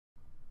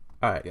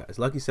Alright guys,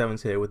 Lucky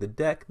Sevens here with a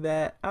deck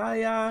that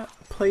I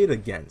played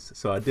against.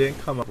 So I didn't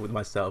come up with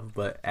myself,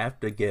 but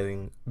after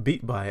getting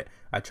beat by it,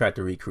 I tried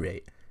to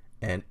recreate.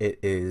 And it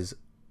is,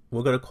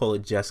 we're going to call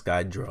it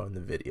Jeskai draw in the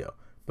video.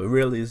 But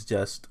really it's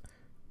just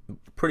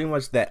pretty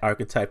much that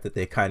archetype that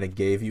they kind of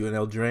gave you in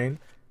Eldraine.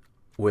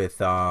 With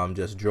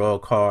just draw a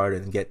card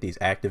and get these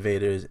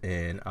activators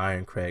in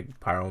Ironcrag,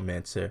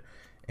 Pyromancer,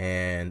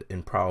 and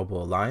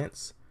Improbable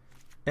Alliance.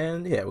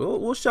 And yeah,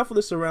 we'll shuffle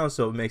this around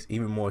so it makes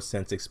even more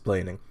sense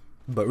explaining.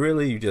 But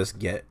really, you just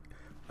get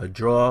a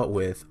draw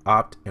with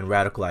Opt and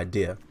Radical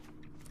Idea,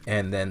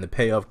 and then the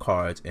payoff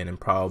cards in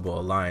Improbable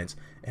Alliance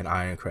and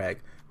Ironcrag,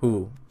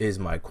 who is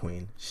my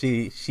queen.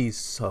 She's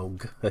so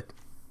good.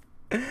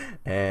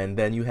 And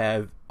then you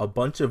have a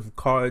bunch of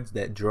cards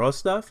that draw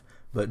stuff,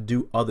 but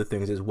do other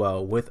things as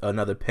well, with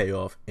another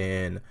payoff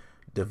in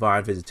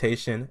Divine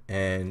Visitation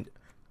and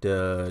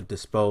the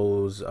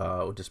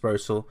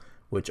Dispersal,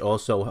 which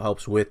also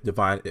helps with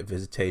Divine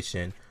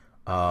Visitation.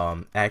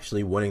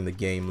 Actually winning the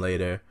game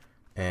later,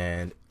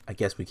 and I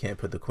guess we can't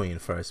put the queen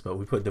first, but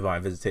we put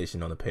Divine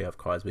Visitation on the payoff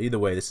cards. But either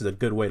way, this is a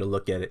good way to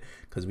look at it,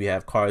 because we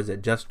have cards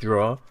that just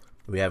draw,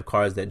 we have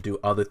cards that do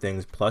other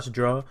things plus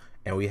draw,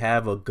 and we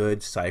have a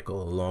good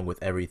cycle along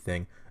with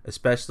everything,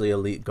 especially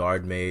Elite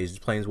Guard Mage.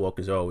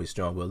 Planeswalkers are always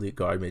strong, but Elite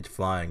Guard Mage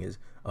flying is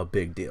a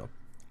big deal.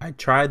 I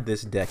tried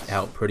this deck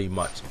out pretty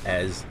much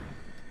as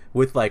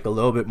with like a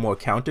little bit more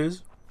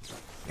counters,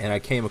 and I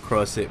came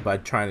across it by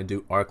trying to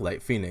do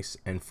Arclight Phoenix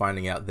and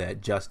finding out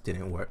that just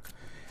didn't work.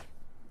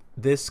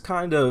 This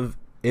kind of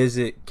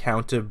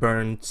counter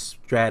burn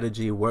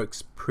strategy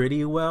works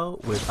pretty well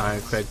with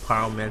Ironcrag,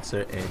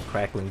 Pyromancer, and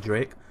Crackling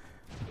Drake,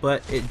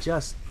 but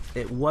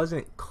it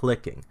wasn't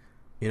clicking.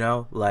 You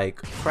know, like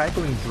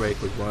Crackling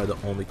Drake was one of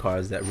the only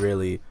cards that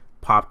really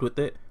popped with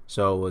it.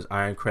 So it was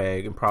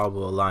Ironcrag,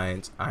 Improbable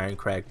Alliance,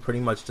 Ironcrag, pretty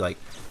much like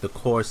the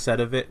core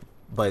set of it.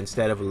 But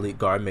instead of Elite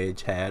Guard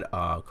Mage had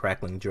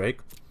Crackling Drake.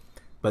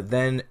 But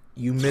then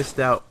you missed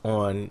out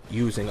on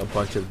using a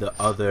bunch of the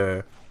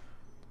other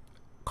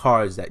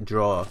cards that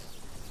draw,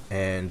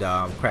 and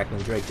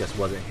Crackling Drake just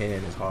wasn't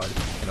hitting as hard.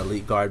 And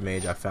Elite Guard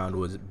Mage I found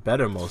was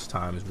better most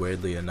times,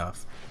 weirdly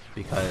enough,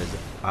 because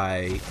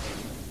I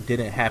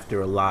didn't have to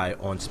rely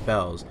on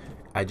spells.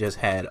 I just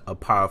had a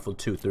powerful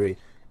 2-3.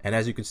 And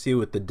as you can see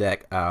with the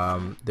deck,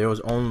 there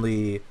was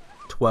only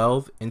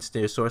 12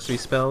 instant sorcery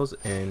spells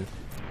in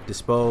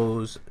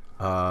Dispose,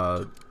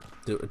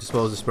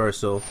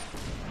 Dispersal,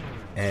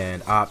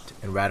 and Opt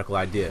and Radical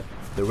Idea.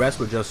 The rest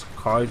were just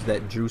cards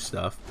that drew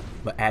stuff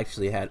but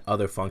actually had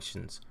other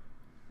functions.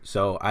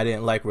 So I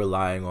didn't like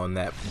relying on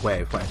that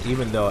way of playing,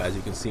 even though, as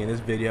you can see in this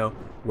video,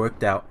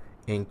 worked out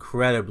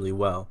incredibly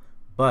well.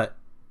 But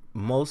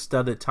most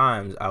other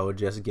times I would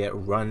just get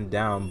run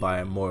down by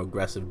a more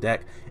aggressive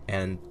deck,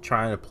 and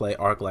trying to play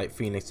Arclight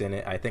Phoenix in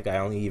it, I think I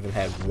only even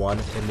had one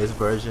in this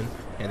version,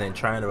 and then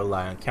trying to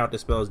rely on counter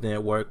spells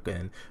didn't work,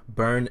 and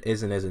burn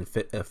isn't as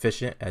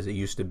efficient as it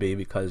used to be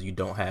because you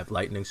don't have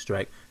Lightning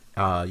Strike.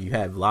 You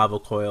have Lava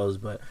Coils,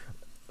 but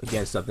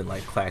against something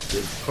like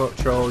Classic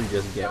Troll, you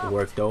just get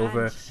worked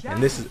over.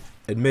 And this is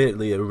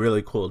admittedly a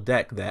really cool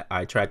deck that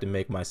I tried to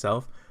make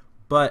myself,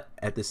 but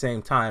at the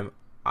same time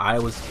I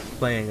was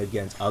playing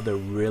against other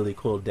really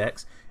cool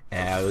decks,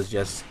 and I was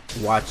just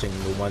watching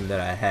the one that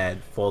I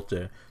had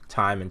falter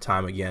time and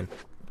time again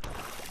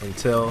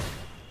until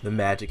the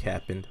magic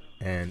happened,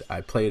 and I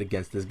played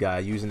against this guy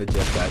using the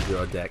Jeskai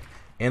draw deck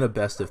in a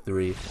best of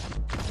 3.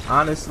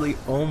 Honestly,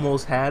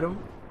 almost had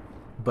him,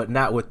 but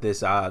not with this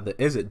the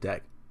Izzet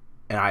deck,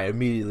 and I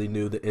immediately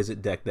knew the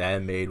Izzet deck that I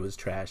made was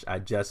trash. I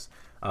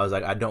was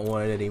like, I don't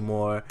want it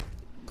anymore.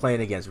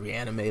 Playing against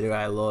Reanimator,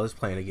 I lost.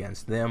 Playing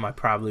against them, I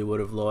probably would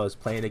have lost.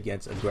 Playing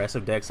against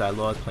aggressive decks, I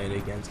lost. Playing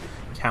against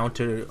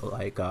counter,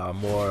 like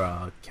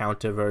more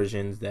counter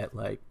versions that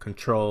like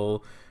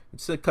control.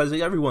 Because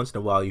every once in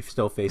a while you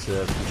still face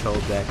a control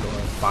deck or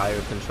a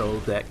fire control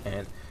deck,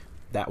 and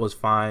that was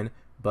fine.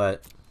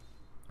 But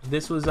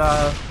this was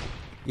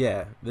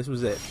yeah, this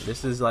was it.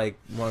 This is like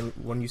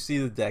when you see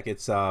the deck,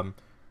 it's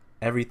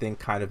everything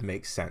kind of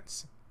makes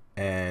sense.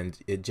 And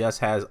it just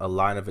has a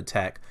line of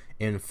attack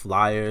in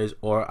Flyers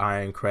or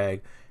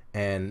Ironcrag,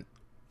 and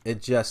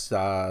it just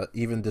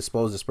even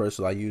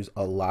Dispersal I use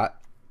a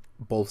lot,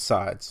 both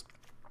sides.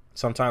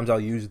 Sometimes I'll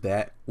use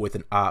that with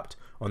an Opt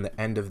on the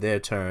end of their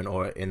turn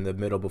or in the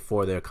middle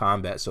before their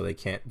combat, so they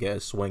can't get a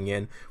swing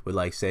in with,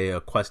 like, say,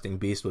 a Questing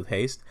Beast with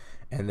haste,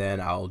 and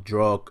then I'll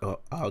draw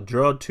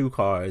 2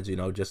 cards, you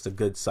know, just a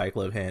good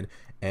cycle of hand,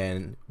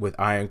 and with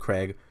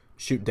Ironcrag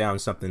shoot down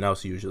something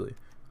else usually.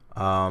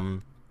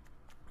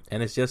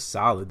 And it's just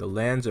solid. The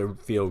lands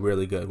feel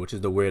really good, which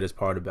is the weirdest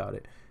part about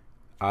it.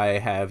 I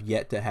have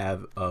yet to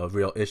have a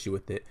real issue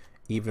with it,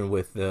 even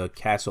with the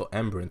Castle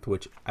Embereth,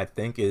 which I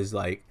think is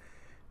like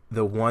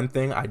the one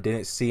thing I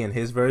didn't see in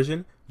his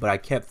version, but I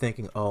kept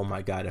thinking, oh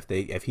my god,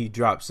 if he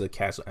drops the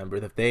Castle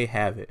Embereth, if they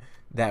have it,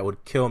 that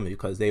would kill me,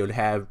 because they would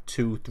have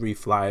 2-3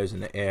 flyers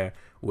in the air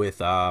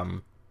with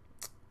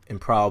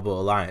Improbable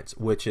Alliance,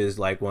 which is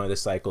like one of the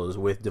cycles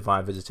with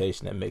Divine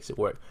Visitation that makes it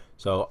work.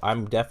 So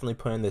I'm definitely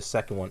putting this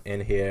second one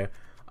in here.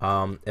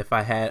 If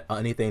I had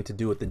anything to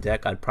do with the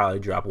deck, I'd probably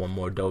drop one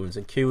more Dovin's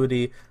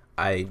Acuity.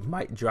 I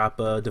might drop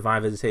a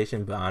Divine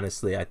Visitation, but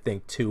honestly, I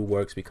think 2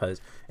 works,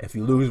 because if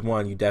you lose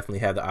one, you definitely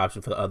have the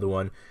option for the other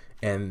one.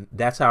 And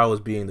that's how I was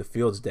beating the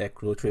Fields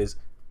deck, which is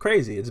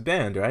crazy. It's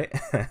banned, right?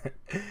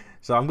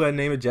 So I'm going to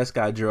name it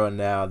Jeskai Draw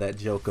now. That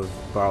joke of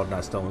Borrowed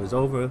Not Stolen is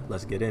over.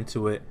 Let's get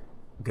into it.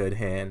 Good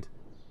hand.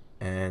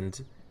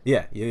 And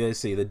yeah, you're going to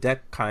see the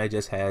deck kind of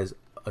just has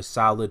a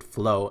solid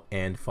flow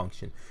and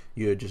function.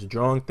 You're just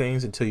drawing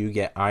things until you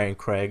get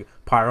Ironcrag,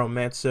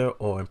 Pyromancer,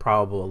 or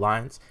Improbable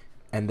Alliance,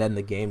 and then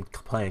the game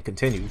plan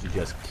continues. You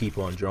just keep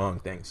on drawing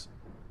things.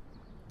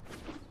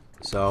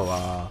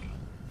 So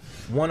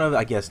one of,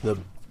 I guess, the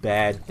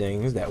bad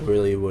things that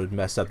really would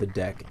mess up the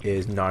deck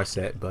is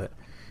Narset, but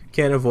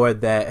can't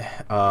avoid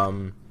that.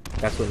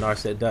 That's what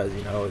Narset does,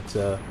 you know. It's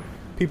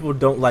people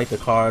don't like the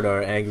card or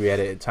are angry at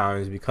it at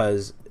times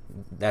because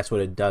that's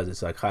what it does.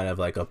 It's like kind of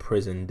like a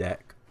prison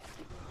deck,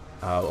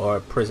 or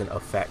a prison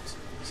effect.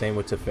 Same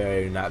with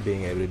Teferi not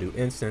being able to do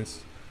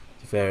instants.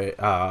 Teferi,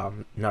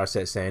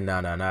 Narset saying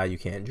nah, you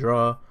can't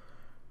draw.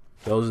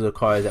 Those are the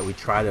cards that we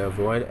try to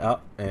avoid.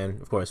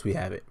 And of course we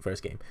have it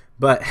first game,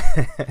 but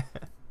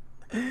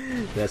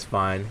that's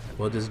fine.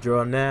 We'll just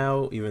draw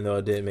now, even though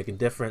it didn't make a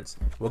difference.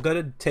 We're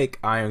gonna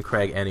take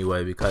Ironcrag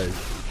anyway because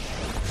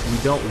we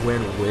don't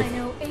win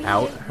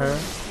without her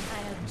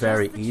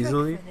very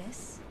easily.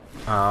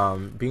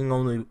 Being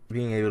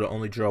able to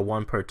only draw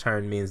 1 per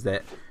turn means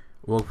that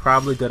we're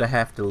probably gonna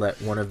have to let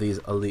one of these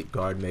elite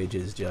guard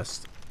mages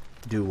just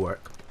do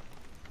work,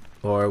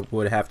 or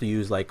would have to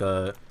use like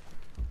a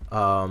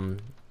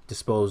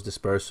dispose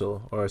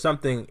dispersal or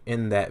something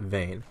in that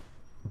vein.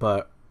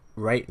 But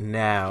right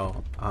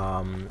now,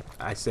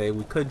 I say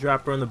we could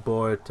drop her on the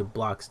board to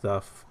block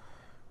stuff.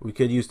 We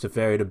could use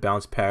Teferi to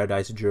bounce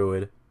Paradise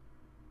Druid.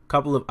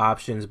 Couple of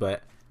options,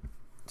 but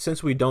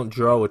since we don't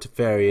draw with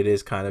Teferi, it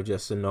is kind of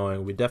just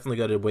annoying. We definitely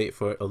got to wait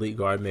for Elite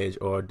Guard Mage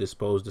or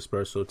Dispose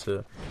Dispersal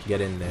to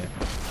get in there.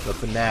 But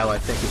for now, I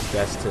think it's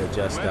best to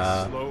just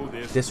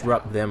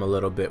disrupt them a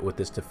little bit with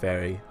this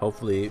Teferi.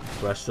 Hopefully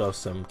brush off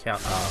some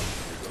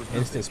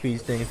instant speed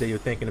things that you're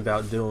thinking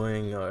about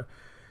doing, or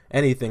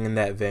anything in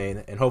that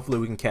vein, and hopefully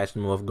we can catch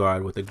them off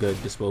guard with a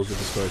good Disposal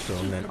Dispersal,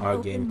 and then our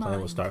game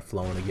plan will start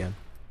flowing again.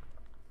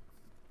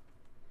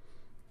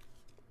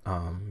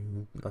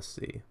 Let's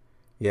see.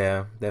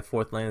 Yeah, that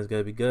 4th lane is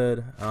gonna be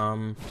good.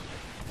 Oko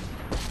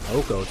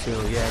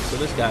too, yeah. So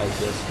this guy is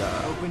just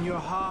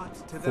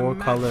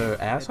 4-color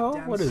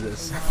asshole? What is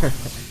this?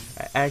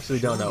 I actually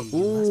don't know.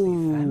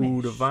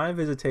 Ooh, Divine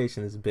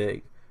Visitation is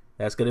big.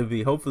 That's gonna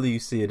be, hopefully you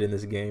see it in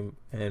this game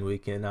and we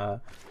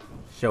can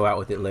show out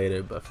with it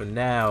later. But for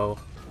now,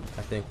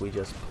 I think we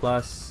just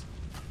plus.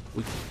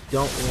 We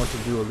don't want to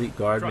do Elite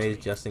Guard Mage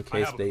just in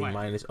case they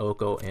minus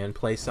Oko and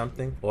play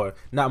something, or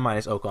not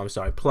minus Oko, I'm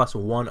sorry,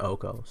 +1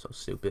 Oko. So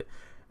stupid.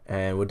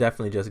 And we're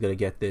definitely just gonna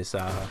get this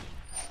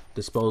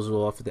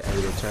disposal off at the end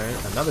of the turn.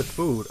 Another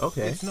food,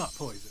 okay. It's not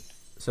poisoned.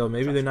 So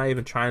maybe they're not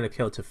even trying to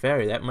kill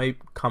Teferi. That might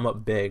come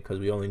up big because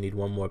we only need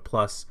 1 more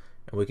plus,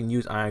 and we can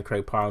use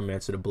Ironcrag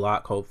Pyromancer to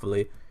block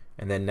hopefully,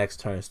 and then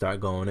next turn start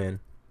going in.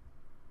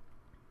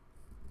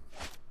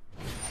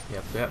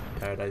 Yep,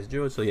 Paradise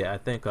Druid. So yeah, I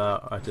think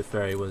our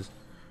Teferi was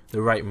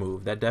the right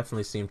move. That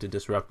definitely seemed to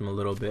disrupt them a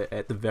little bit.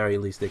 At the very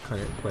least, they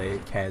couldn't play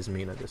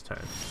Kasmina this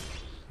turn.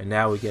 And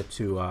now we get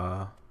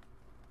to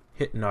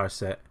hit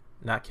Narset,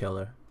 not kill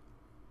her.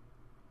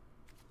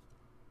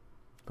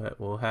 But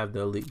we'll have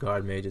the Elite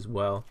Guard Mage as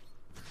well.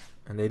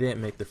 And they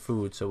didn't make the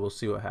food, so we'll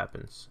see what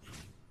happens.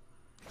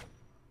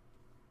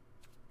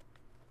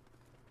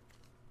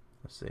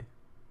 Let's see.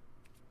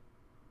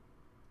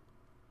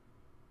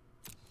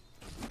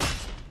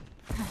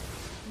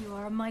 You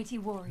are a mighty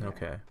warrior.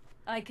 Okay.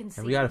 I can see.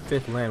 And we got a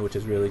 5th land, which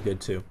is really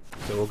good too.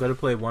 So we're gonna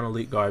play 1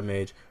 Elite Guard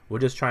Mage. We're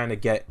just trying to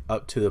get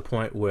up to the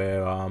point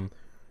where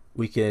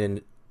we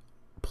can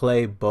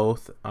play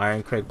both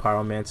Ironcrag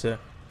Pyromancer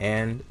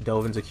and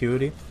Dovin's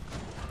Acuity,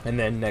 and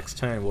then next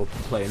turn we'll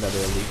play another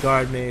Elite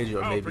Guard Mage,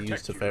 or maybe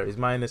use Teferi's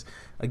minus.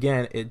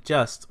 Again, it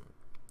just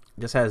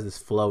has this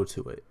flow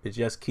to it. It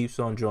just keeps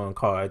on drawing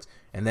cards,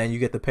 and then you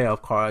get the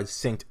payoff cards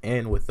synced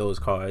in with those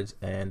cards,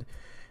 and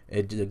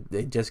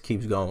it just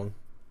keeps going.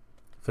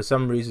 For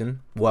some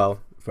reason, well,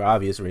 for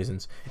obvious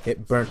reasons,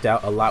 it burnt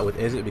out a lot with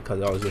Izzet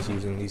because I was just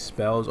using these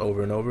spells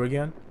over and over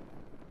again.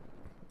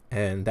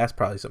 And that's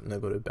probably something they're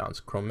going to bounce.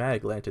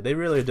 Chromatic Lantern. They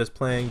really are just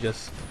playing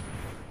just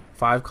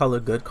 5-color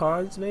good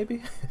cards,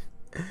 maybe?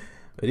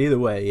 But either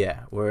way,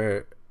 yeah,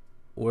 we're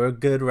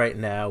good right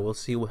now. We'll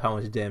see how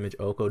much damage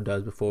Oko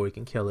does before we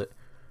can kill it.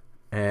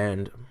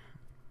 And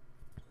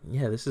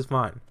yeah, this is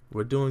fine.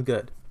 We're doing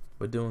good.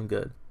 We're doing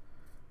good.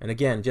 And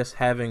again, just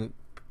having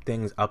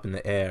things up in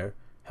the air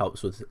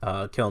helps with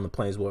killing the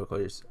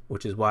Planeswalkers,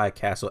 which is why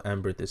Castle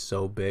Embereth is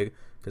so big.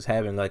 Because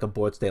having like a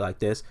board state like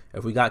this,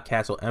 if we got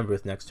Castle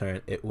Embereth next turn,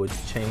 it would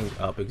change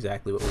up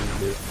exactly what we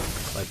do.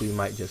 Like we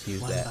might just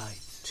use that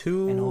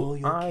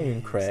 2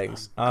 Iron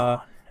Crags.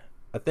 I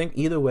think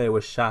either way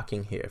was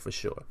shocking here for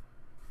sure.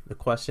 The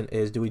question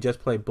is, do we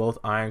just play both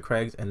Iron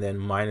Crags and then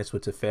minus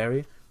with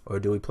Teferi, or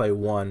do we play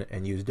one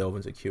and use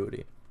Dovin's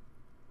Acuity?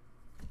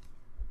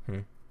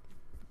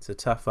 It's a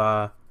tough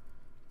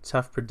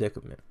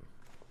predicament.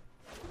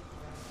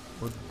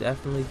 We're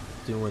definitely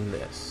doing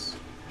this.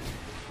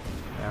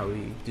 Now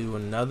we do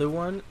another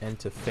one, and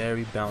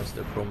Teferi bounce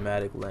the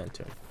Chromatic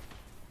Lantern.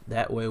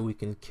 That way we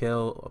can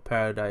kill a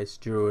Paradise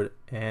Druid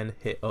and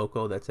hit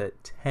Oko. That's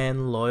at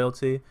 10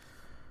 loyalty.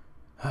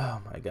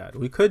 Oh my god.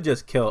 We could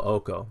just kill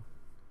Oko.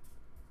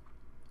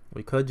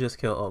 We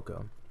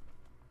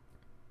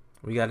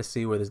gotta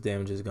see where this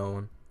damage is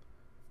going.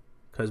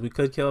 Because we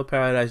could kill a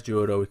Paradise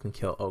Druid or we can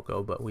kill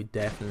Oko, but we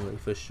definitely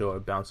for sure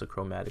bounce a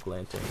Chromatic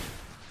Lantern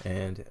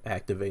and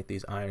activate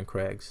these Iron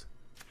Crags.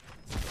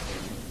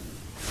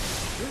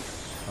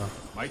 Oh,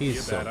 might be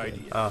a bad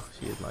idea. Oh,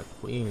 she is my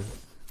queen.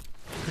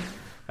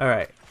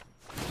 Alright.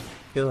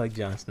 Feel like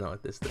Jon Snow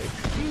at this thing.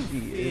 She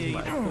is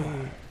my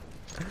queen.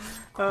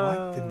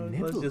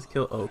 Let's just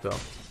kill Oko.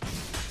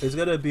 It's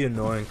gonna be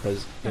annoying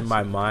because in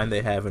my mind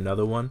they have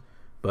another one,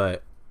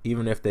 but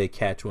even if they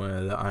catch one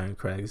of the Iron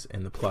Crags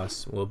in the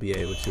plus, we'll be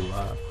able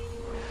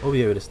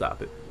to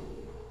stop it.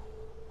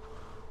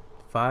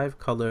 5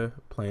 color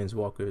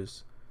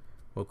Planeswalkers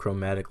with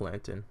Chromatic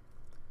Lantern.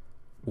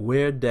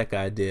 Weird deck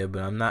idea,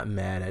 but I'm not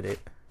mad at it.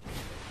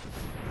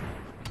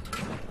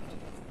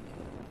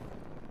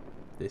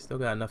 They still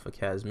got enough for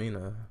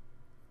Kasmina.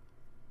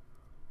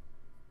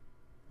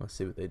 Let's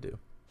see what they do.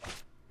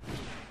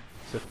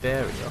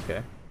 Teferi,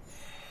 okay.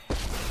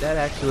 That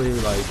actually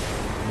like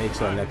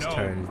makes our next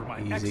turn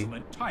easy.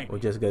 We're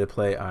just gonna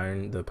play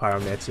the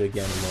Pyromancer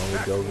again along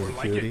with Dovin's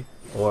Acuity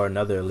or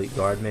another Elite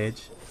Guard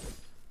Mage.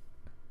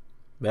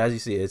 But as you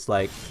see, it's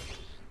like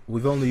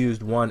we've only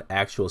used one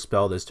actual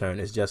spell this turn.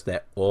 It's just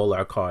that all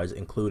our cards,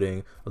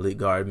 including Elite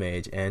Guard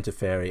Mage and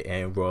Teferi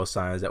and Royal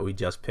Scions that we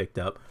just picked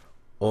up,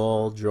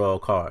 all draw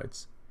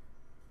cards.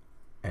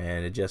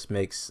 And it just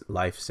makes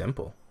life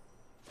simple.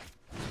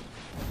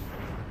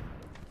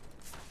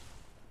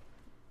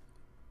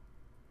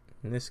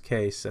 In this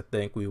case, I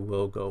think we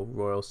will go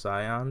Royal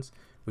Scions.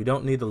 We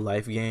don't need the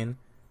life gain.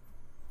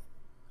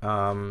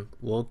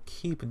 We'll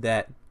keep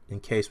that in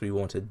case we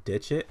want to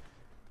ditch it.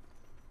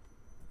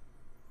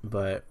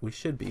 But we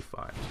should be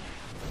fine.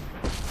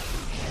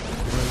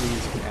 One of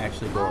these can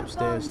actually go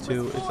upstairs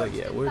too. It's like,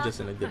 yeah, we're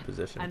just in a good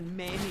position. One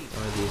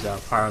of these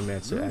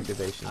Pyromancer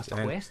activations.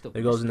 And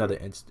there goes another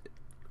instant.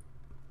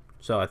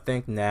 So I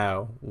think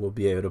now we'll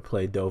be able to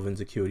play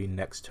Dovin's Acuity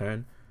next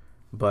turn.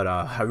 But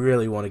I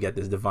really want to get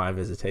this Divine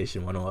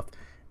Visitation one off.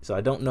 So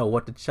I don't know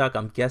what to chuck.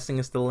 I'm guessing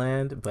it's the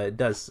land, but it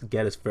does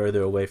get us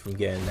further away from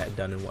getting that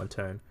done in one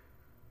turn.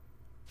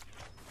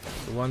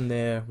 So one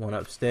there, one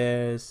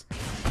upstairs.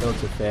 Go to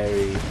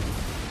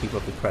Teferi. Keep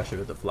up the pressure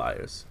with the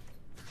Flyers.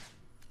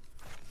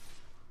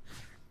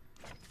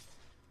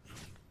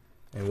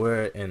 And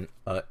we're in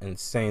an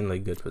insanely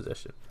good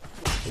position.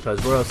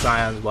 Because Royal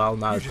Scions, while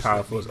not as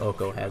powerful as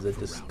Oko, has a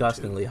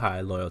disgustingly high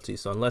loyalty.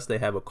 So unless they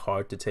have a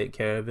card to take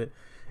care of it,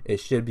 it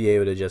should be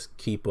able to just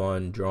keep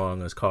on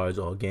drawing us cards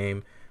all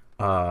game.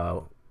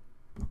 We'll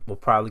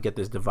probably get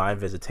this Divine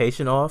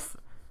Visitation off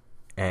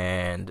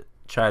and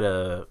try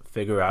to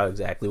figure out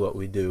exactly what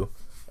we do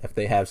if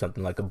they have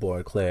something like a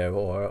Board Clear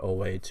or a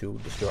way to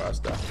destroy our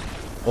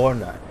stuff. Or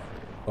not.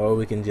 Or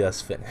we can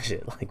just finish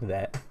it like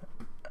that.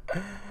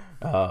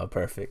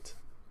 Perfect.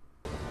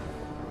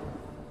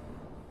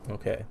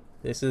 Okay.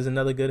 This is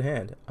another good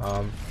hand.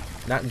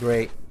 Not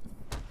great.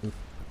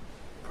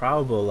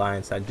 Probable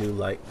Alliance I do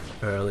like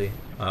early.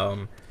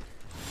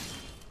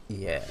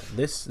 Yeah,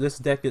 this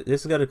deck,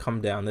 this is gonna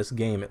come down, this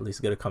game at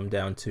least gonna come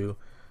down to,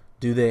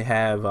 do they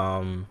have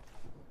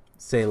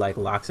say like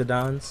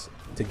Loxodons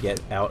to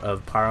get out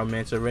of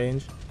Pyromancer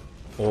range,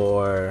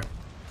 or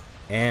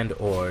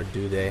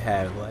do they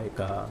have like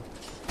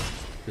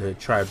the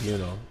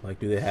Tribunal, like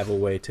do they have a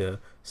way to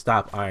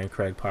stop Iron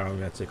Crag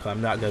Pyromancer? Because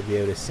I'm not gonna be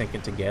able to sync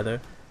it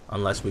together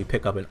unless we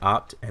pick up an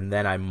Opt, and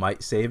then I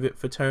might save it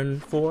for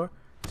turn 4.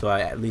 So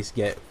I at least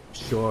get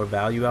sure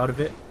value out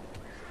of it.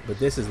 But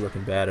this is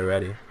looking bad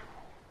already.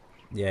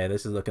 Yeah,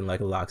 this is looking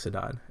like a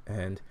Loxodon.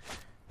 And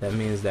that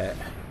means that...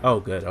 Oh,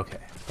 good. Okay.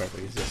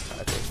 Perfect. It's just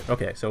tiebreaker.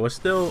 Okay, so we're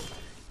still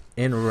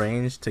in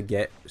range to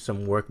get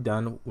some work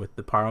done with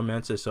the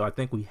Pyromancer. So I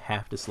think we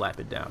have to slap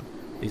it down.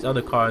 These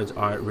other cards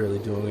aren't really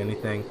doing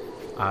anything.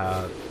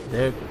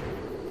 They're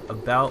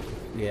about...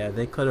 Yeah,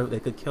 they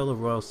could kill the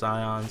Royal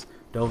Scions.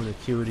 Dovin's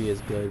Acuity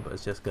is good, but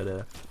it's just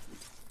gonna...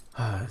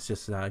 it's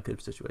just not a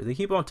good situation. They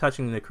keep on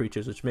touching the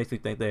creatures, which makes me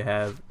think they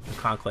have a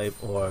Conclave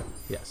or,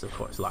 yes, of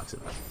course,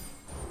 Loxodon.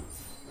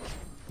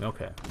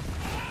 Okay.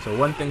 So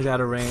 1 thing's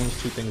out of range,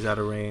 2 things out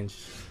of range.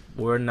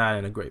 We're not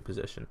in a great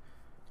position.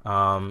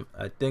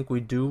 I think we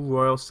do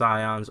Royal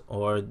Scions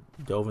or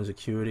Dovin's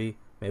Acuity.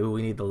 Maybe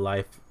we need the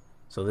life.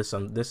 So that's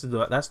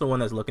the one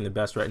that's looking the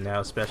best right now,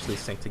 especially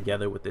synced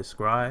together with this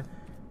Scry.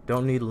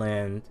 Don't need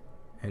land,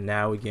 and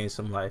now we gain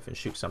some life and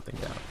shoot something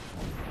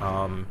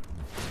down.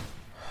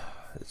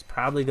 It's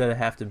probably gonna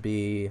have to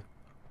be.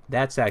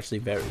 That's actually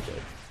very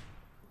good.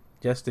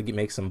 Just to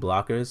make some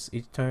blockers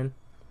each turn.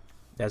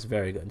 That's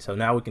very good. So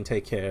now we can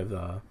take care of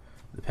the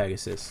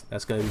Pegasus.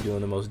 That's gonna be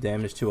doing the most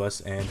damage to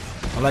us. And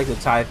unlike the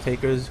Tithe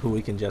Takers, who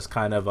we can just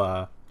kind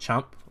of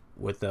chump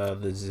with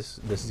this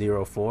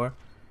 0/4,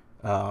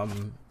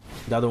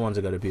 the other ones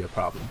are gonna be a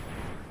problem.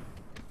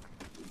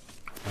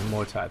 And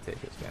more Tithe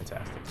Takers,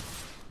 fantastic.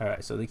 All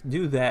right, so they can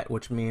do that,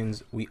 which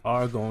means we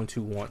are going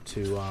to want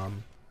to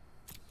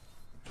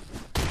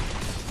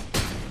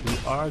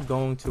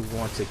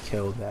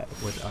kill that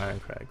with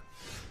Ironcrag.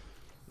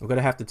 We're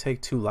gonna have to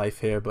take 2 life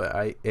here,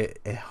 but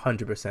it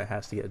 100%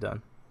 has to get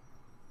done.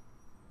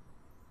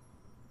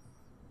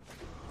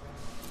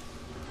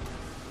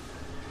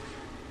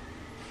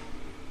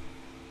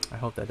 I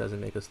hope that doesn't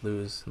make us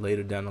lose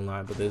later down the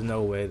line, but there's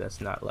no way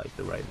that's not like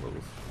the right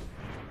move.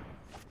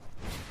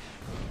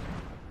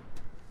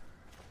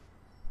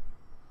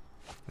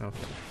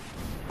 Okay.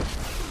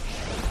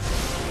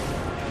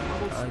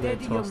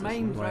 Steady your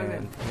mind,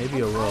 land. Maybe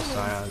a Royal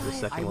Scion is the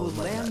second one we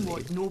might not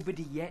need.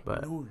 Nobody yet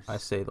but knows. I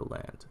say the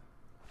land.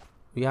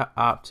 We got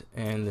Opt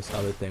and this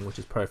other thing, which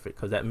is perfect,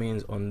 because that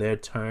means on their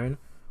turn,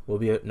 we'll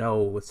be...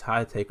 No, with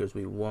Tithe Takers,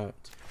 we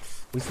won't.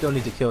 We still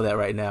need to kill that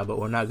right now, but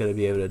we're not going to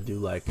be able to do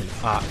like an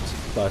Opt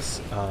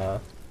plus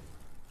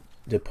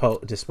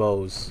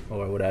dispose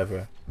or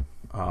whatever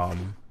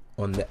on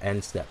the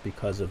end step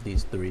because of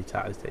these 3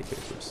 Tithe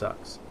Takers, which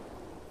sucks.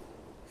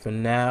 For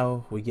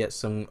now, we get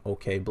some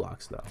okay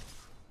blocks though.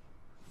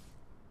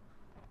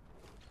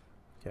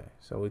 Okay,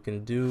 so we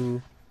can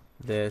do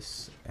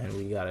this, and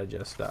we gotta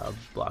just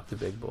block the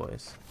big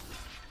boys,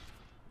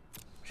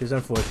 which is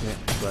unfortunate,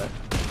 but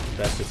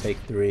best to take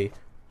 3.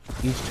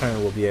 Each turn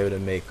we'll be able to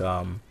make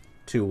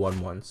 2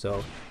 1/1.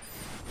 So,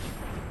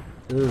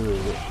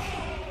 ooh,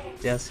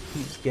 just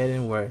keeps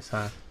getting worse,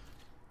 huh?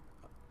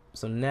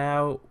 So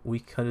now we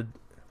could,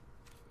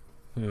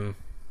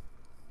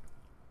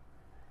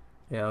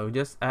 yeah, we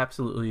just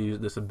absolutely use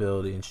this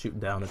ability and shoot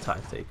down a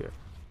Tithe Taker.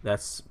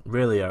 That's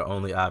really our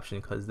only option,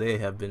 because they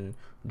have been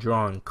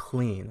drawn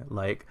clean.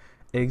 Like,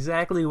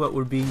 exactly what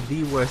would be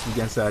the worst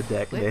against our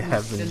deck, they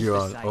have been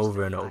drawn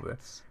over and over.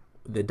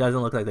 It doesn't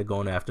look like they're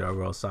going after our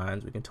Royal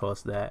Signs. We can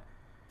toss that.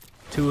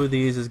 2 of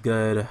these is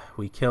good.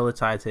 We kill a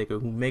Tithe Taker,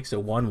 who makes a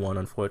 1/1,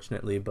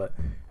 unfortunately, but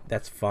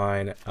that's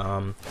fine.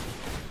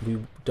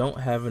 We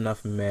don't have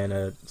enough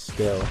mana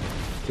still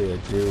to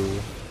do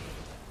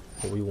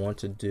what we want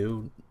to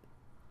do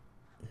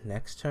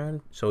next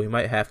turn, so we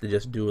might have to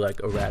just do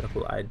like a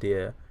radical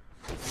idea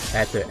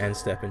at their end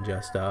step and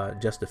just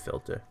a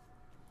filter.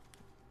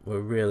 We're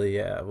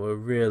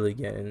really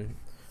getting,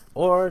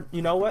 or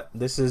you know what,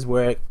 this is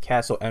where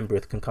Castle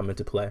Embereth can come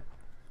into play,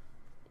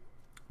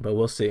 but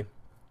we'll see.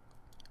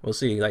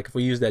 Like, if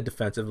we use that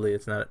defensively,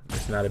 it's not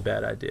a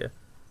bad idea.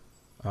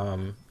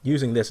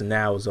 Using this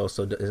now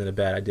isn't a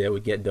bad idea. We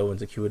get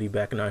Dovin's Acuity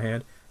back in our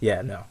hand.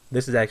 Yeah, no,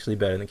 this is actually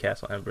better than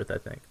Castle Embereth, I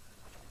think.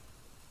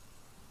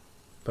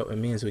 But it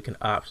means we can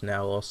opt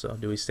now also.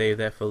 Do we save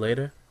that for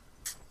later?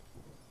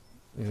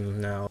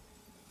 No.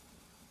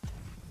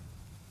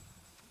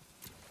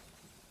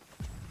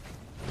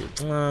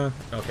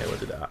 Okay, we'll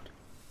do the opt.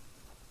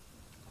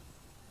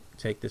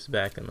 Take this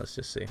back and let's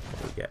just see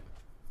what we get.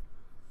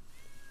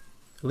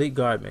 Elite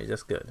Guard Mage,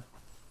 that's good.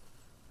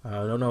 I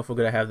don't know if we're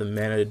going to have the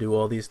mana to do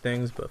all these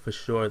things, but for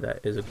sure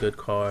that is a good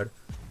card.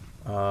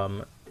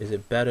 Is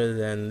it better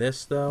than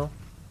this though?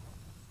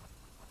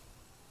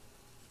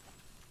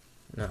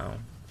 No.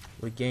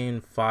 We gain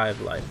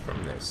 5 life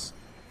from this,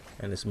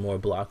 and it's more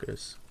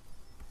blockers.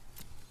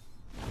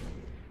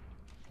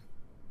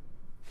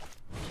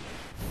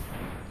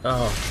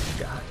 Oh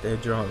god, they're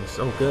drawing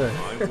so good.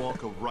 I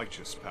walk a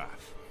righteous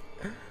path.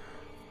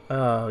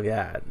 Oh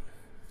god.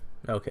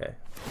 Okay.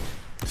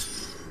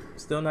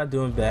 Still not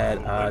doing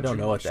bad. I don't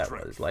know what that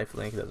was.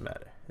 Lifelink, doesn't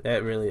matter.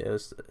 That really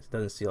is, it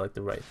doesn't seem like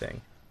the right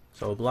thing.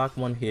 So we'll block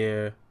 1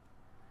 here.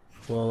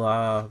 We'll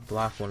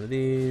block 1 of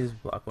these,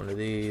 block 1 of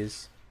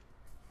these.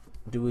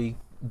 Do we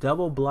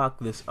double block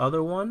this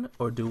other one,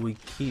 or do we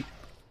keep...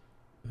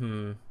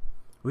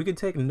 We can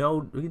take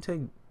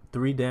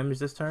 3 damage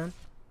this turn.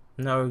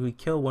 No, we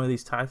kill one of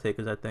these Tithe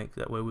Takers, I think.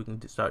 That way we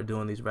can start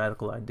doing these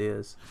radical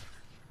ideas.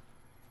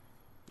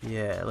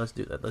 Yeah, let's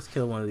do that. Let's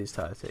kill one of these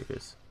Tithe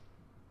Takers.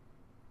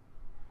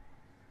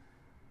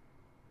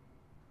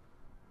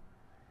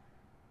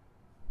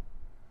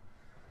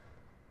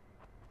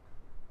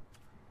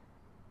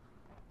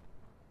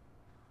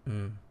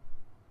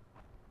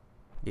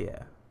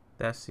 Yeah,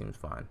 that seems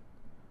fine.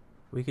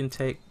 We can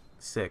take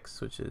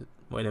 6, which is...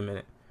 Wait a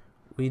minute.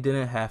 We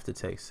didn't have to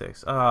take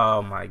 6.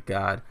 Oh my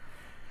god.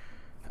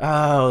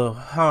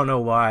 Oh, I don't know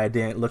why I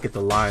didn't look at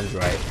the lines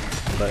right,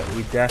 but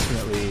we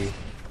definitely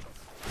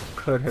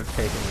could have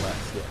taken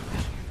less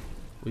damage.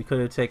 We could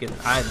have taken...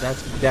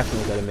 that's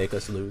definitely going to make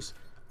us lose.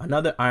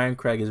 Another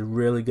Ironcrag is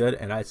really good,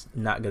 and it's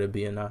not going to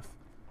be enough.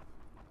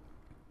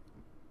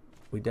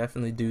 We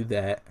definitely do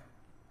that.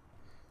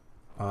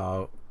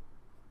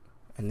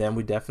 And then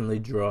we definitely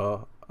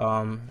draw.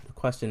 The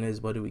question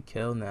is, what do we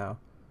kill now?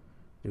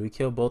 Do we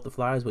kill both the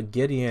flyers? With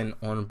Gideon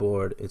on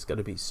board, it's going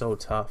to be so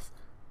tough.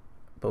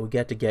 But we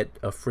get to get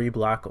a free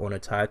block on a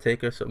Tide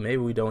Taker, so maybe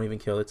we don't even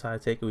kill the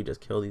Tide Taker, we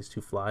just kill these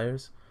 2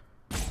 flyers.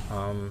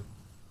 Damn,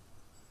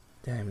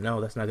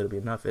 no, that's not going to be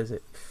enough, is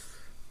it?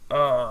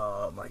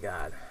 Oh my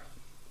god.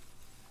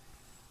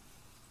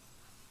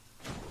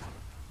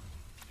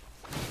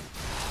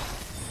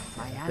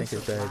 I think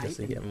it's better just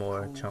to get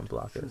more chump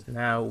blockers.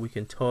 Now we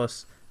can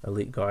toss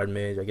Elite Guard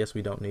Mage. I guess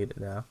we don't need it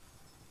now.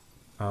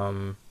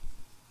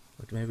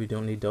 Maybe we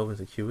don't need Dovin's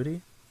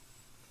Acuity?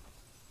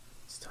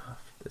 It's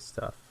tough. It's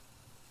tough.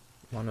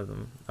 One of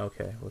them.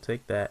 Okay, we'll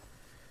take that.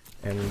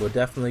 And we're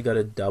definitely going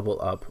to double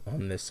up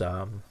on this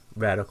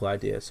Radical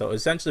Idea. So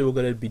essentially we're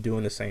going to be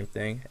doing the same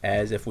thing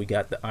as if we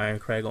got the Iron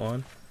Crag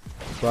on.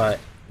 But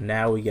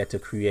now we get to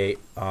create...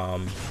 now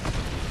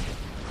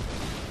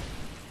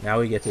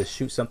we get to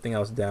shoot something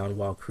else down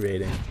while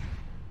creating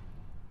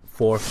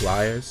 4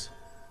 flyers.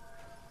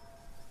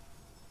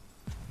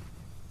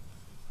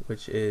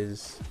 Which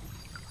is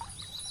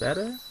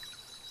better?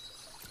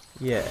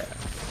 Yeah.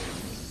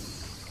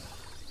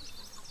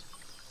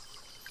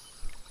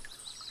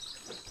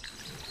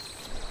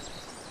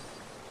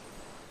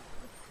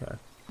 Okay.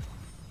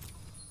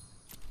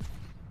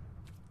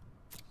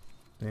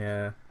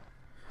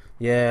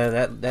 Yeah,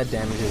 that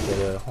damage is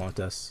gonna haunt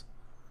us.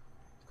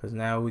 Because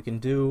now we can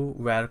do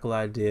Radical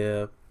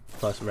Idea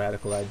plus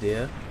Radical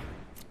Idea.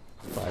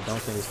 But I don't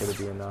think it's gonna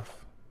be enough.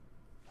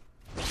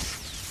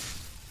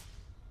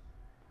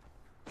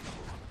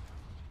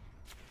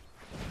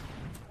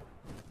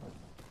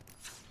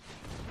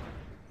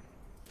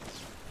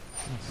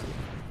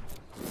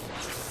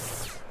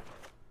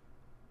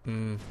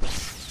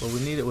 What we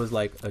needed was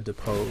like a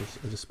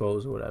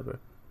dispose or whatever.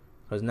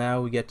 Because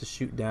now we get to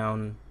shoot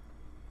down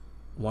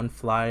 1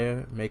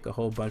 flyer, make a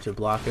whole bunch of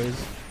blockers.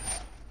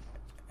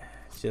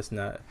 It's just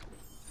not...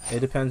 It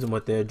depends on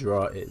what their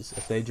draw is.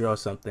 If they draw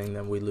something,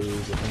 then we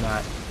lose. If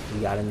not,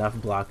 we got enough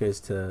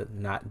blockers to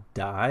not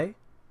die.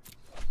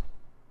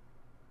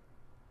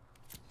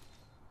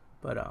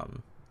 But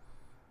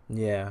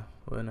yeah,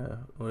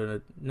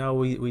 no,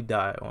 we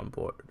die on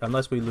board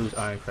unless we lose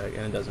Iron Crag,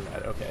 and it doesn't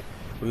matter. Okay,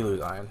 we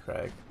lose Iron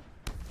Crag.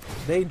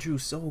 They drew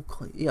so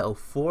clean. Yo,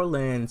 4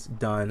 lands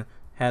done.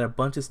 Had a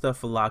bunch of stuff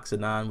for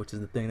Loxodon, which is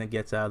the thing that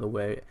gets out of the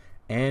way,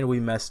 and we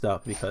messed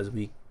up because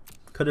we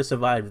could have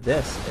survived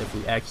this if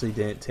we actually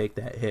didn't take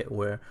that hit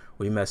where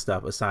we messed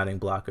up assigning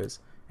blockers,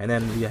 and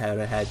then we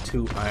had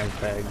 2 Iron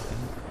Crags. And,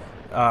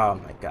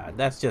 oh my god,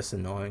 that's just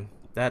annoying.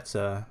 That's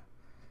one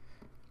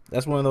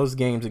of those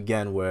games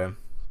again where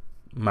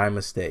my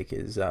mistake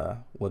is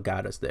what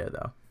got us there,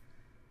 though.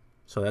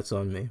 So that's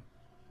on me.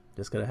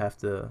 Just gonna have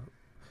to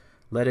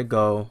let it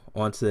go,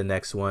 on to the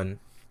next one,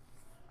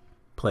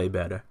 play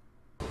better,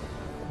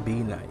 be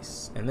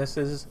nice. And this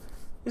is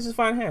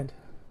fine hand.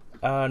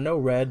 No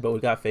red, but we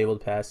got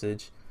Fabled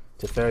Passage.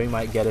 Teferi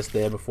might get us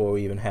there before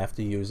we even have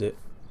to use it.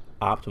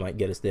 Opt might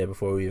get us there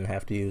before we even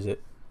have to use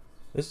it.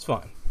 This is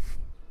fine.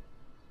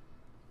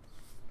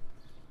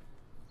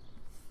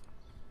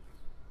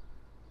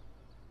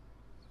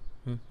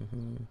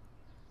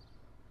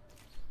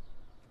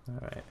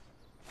 Alright.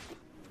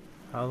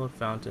 Hollow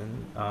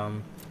Fountain.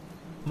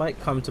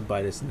 Might come to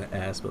bite us in the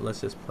ass, but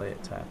let's just play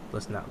it tap.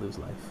 Let's not lose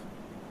life.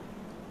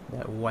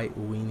 That white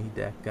weenie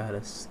deck got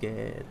us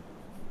scared.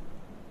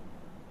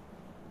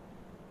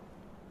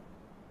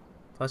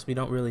 Plus, we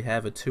don't really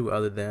have a 2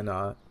 other than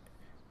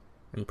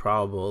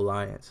Improbable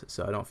Alliance,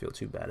 so I don't feel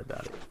too bad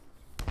about it.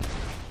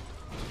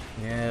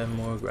 Yeah,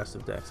 more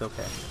aggressive decks.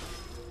 Okay.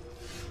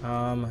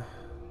 Well,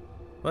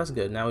 that's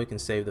good. Now we can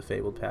save the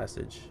Fabled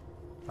Passage.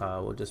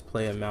 We'll just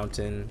play a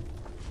mountain.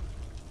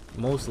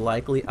 Most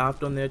likely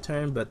opt on their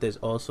turn, but there's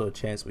also a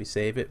chance we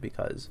save it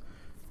because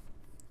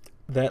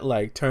that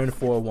like turn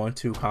 4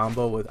 1-2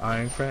 combo with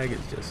Iron Crag is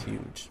just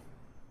huge.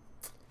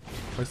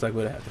 Looks like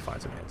we'd have to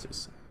find some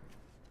answers.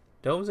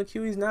 Dovin's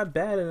Acuity's not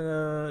bad in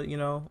a, you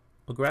know,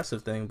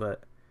 aggressive thing,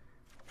 but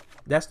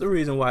that's the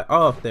reason why.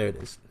 Oh, there it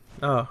is.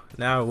 Oh,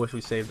 now I wish we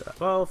saved that.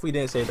 Well, if we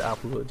didn't save the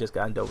Alpha, we would have just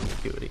gotten Dovin's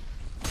Acuity.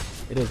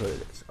 It is what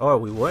it is. Or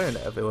we wouldn't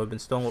have. It would have been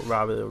Stone with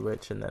Robert the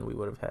Rich, and then we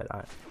would have had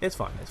Iron. It's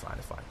fine. It's fine.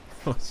 It's fine.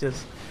 Let's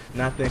just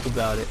not think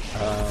about it.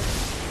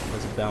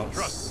 Let's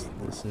bounce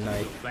this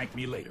night. Thank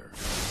me later.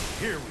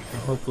 Here we go.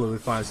 Hopefully we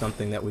find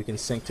something that we can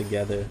sync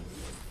together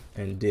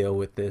and deal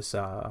with this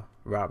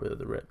Robert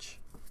the Rich.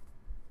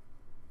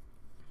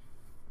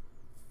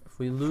 If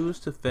we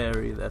lose to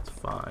Fairy, that's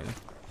fine.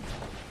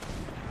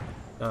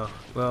 Oh,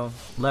 well,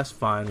 less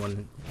fine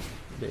when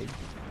they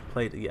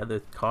play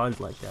together cards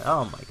like that.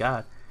 Oh my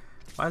god.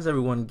 Why is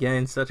everyone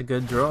getting such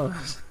good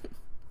draws?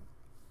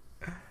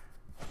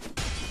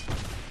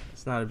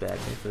 It's not a bad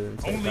thing for them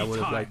to take. I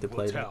would have liked to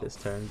play that this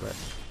turn, but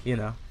you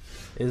know,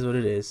 it is what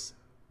it is.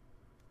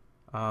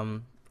 I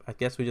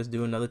guess we just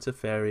do another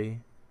Teferi.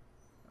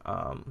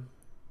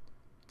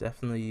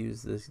 Definitely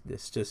use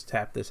this. Just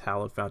tap this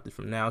Hallowed Fountain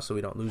from now, so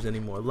we don't lose any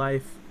more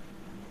life.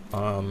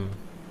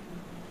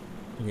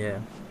 Yeah.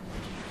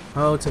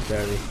 Oh,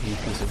 Teferi, you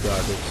piece of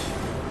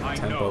garbage. I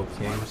Tempo know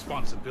King. my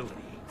responsibility.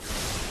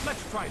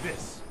 Let's try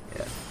this.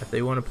 Yeah, if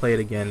they want to play it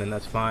again, then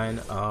that's fine.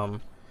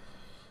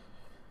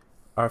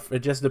 It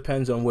just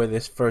depends on where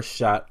this first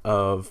shot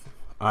of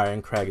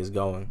Iron Crag is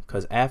going.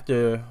 Because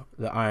after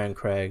the Iron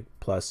Crag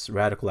plus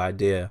Radical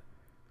Idea,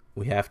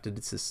 we have to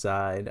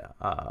decide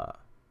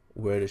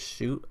where to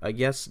shoot. I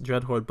guess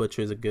Dreadhorde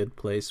Butcher is a good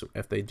place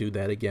if they do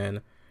that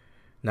again.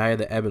 Naya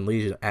the Ebon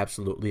Legion,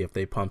 absolutely, if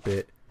they pump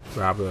it.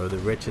 Robber of the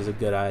Rich is a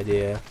good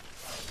idea.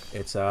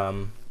 It's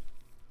as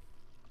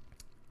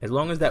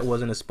long as that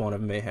wasn't a Spawn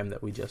of Mayhem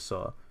that we just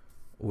saw,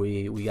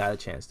 we got a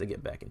chance to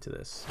get back into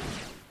this.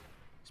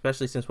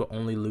 Especially since we're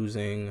only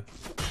losing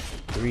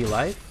 3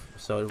 life,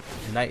 so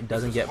Knight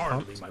doesn't get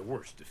pumped. My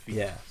worst defeat.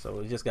 Yeah, so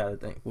we just gotta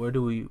think. Where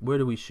do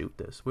we shoot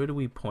this? Where do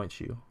we point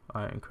you,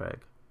 Iron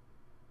Crag?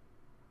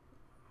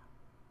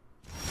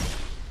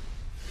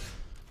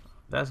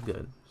 That's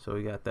good. So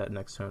we got that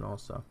next turn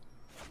also.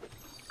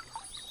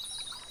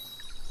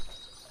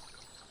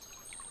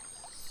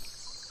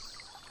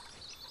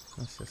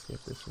 Let's just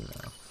get this one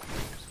now.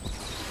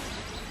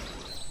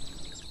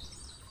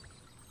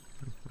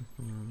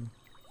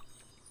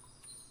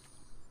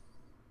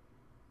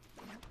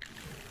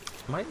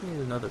 Might need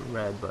another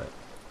red, but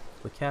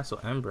with Castle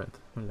Embranth,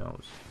 who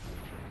knows?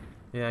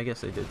 Yeah, I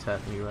guess they did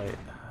tap me right.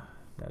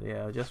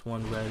 Yeah, just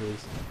 1 red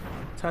is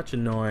a touch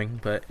annoying,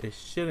 but it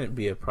shouldn't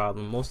be a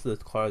problem. Most of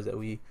the cards that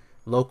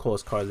low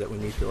cost cards that we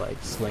need to like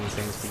sling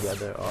things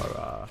together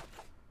are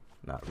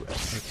not red.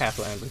 And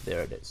Castle Embranth,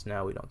 there it is.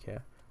 Now we don't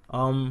care.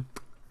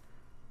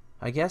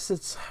 I guess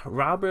it's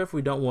Robber if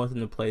we don't want them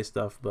to play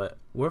stuff, but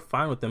we're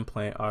fine with them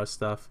playing our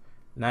stuff.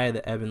 Naya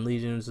the Ebon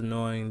Legion is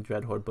annoying,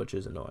 Dreadhorde Butcher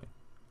is annoying.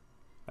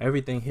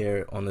 Everything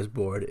here on this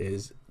board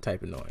is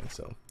type annoying,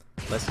 so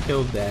let's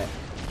kill that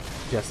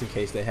just in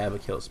case they have a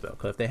kill spell.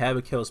 Because if they have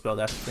a kill spell,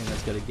 that's the thing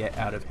that's going to get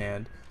out of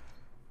hand.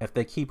 If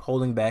they keep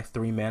holding back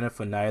 3 mana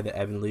for Naya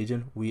the Ebon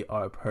Legion, we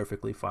are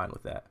perfectly fine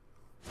with that.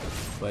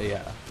 But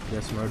yeah,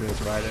 this Murderous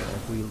Rider,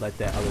 if we let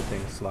that other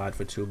thing slide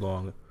for too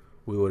long,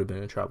 we would have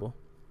been in trouble.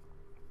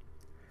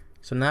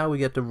 So now we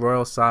get the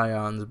Royal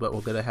Scions, but we're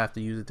going to have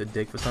to use it to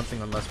dig for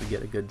something unless we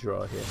get a good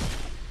draw here.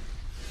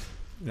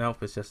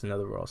 Nope, it's just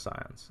another Royal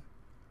Scions.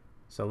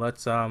 So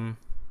let's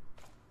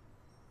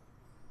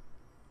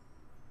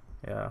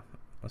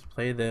let's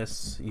play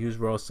this, use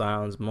Royal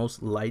Scions,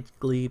 most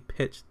likely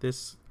pitch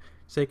this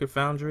Sacred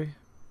Foundry.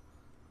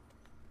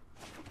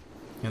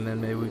 And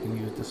then maybe we can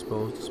use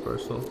Dispose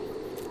Dispersal.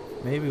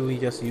 Maybe we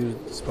just use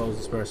Dispose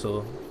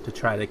Dispersal to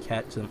try to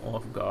catch them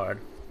off guard.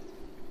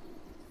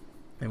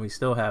 And we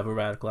still have a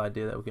Radical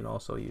Idea that we can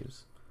also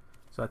use.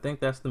 So I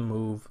think that's the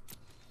move.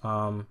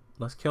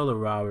 Let's kill the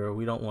Robber.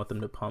 We don't want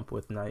them to pump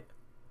with Knight.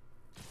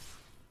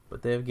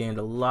 But they've gained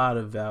a lot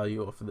of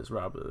value off of this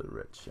Robber of the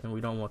Rich, and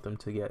we don't want them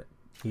to get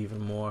even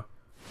more.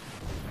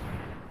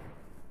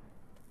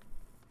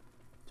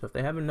 So if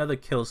they have another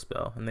kill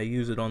spell and they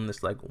use it on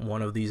this, like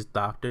one of these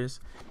doctors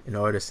in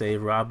order to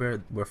save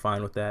Robber, we're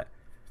fine with that.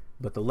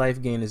 But the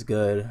life gain is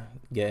good,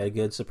 get a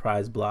good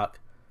surprise block,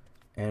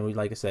 and we,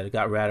 like I said, it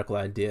got Radical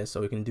Idea,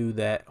 so we can do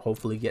that,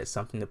 hopefully get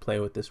something to play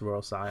with this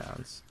Royal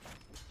Scions.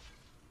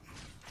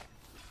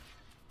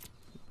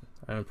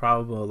 And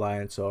Probable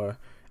Alliance are,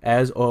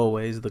 as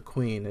always, the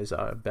Queen is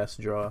our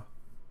best draw.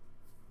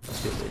 Let's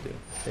see what they do.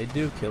 They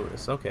do kill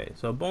this. Okay,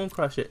 so Bone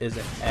Crusher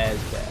isn't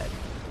as bad,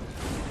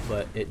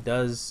 but it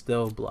does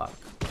still block.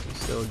 We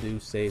still do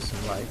save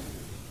some life.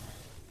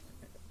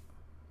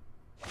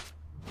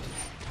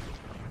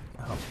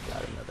 Oh,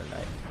 got another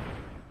Knight.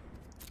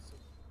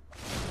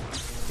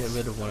 Get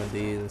rid of one of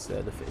these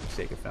instead of the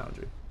Sacred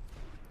Foundry.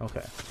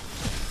 Okay.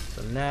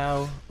 So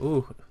now,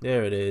 ooh,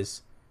 there it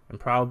is.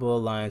 Improbable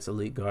Alliance,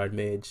 Elite Guard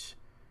Mage.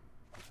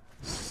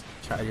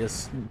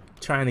 Just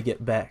trying to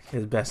get back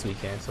as best we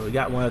can. So we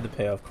got one of the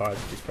payoff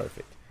cards, which is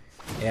perfect.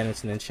 And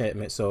it's an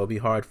enchantment, so it'll be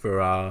hard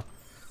for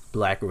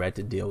Black Red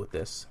to deal with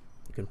this.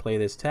 You can play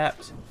this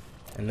tapped,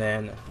 and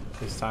then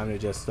it's time to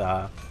just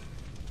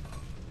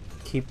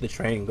keep the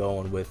train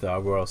going with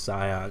Royal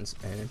Scions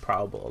and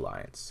Improbable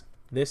Alliance.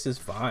 This is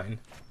fine.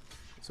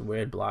 It's a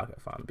weird block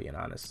if I'm being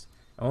honest.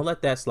 I won't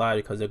let that slide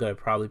because they're going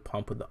to probably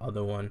pump with the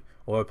other one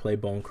or play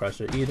Bone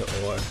Crusher, either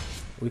or.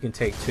 We can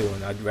take 2,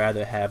 and I'd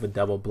rather have a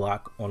double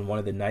block on one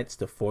of the Knights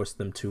to force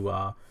them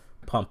to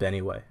pump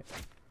anyway.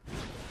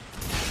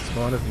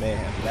 Spawn of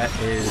Mayhem, that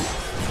is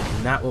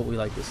not what we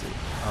like to see.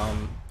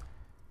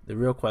 The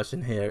real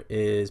question here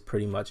is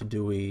pretty much,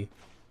 do we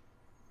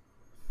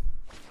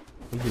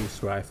do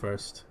Scry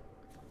first?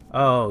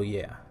 Oh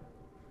yeah,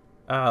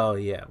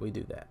 we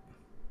do that.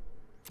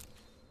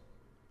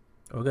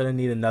 We're gonna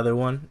need another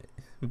one,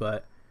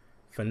 but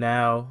for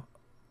now,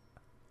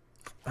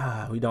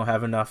 we don't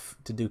have enough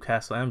to do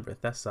Castle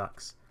Embranth. That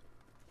sucks.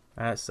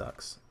 That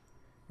sucks.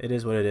 It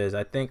is what it is.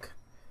 I think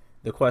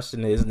the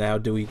question is now,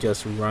 do we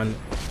just run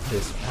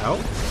this out?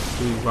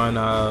 Do we run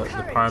the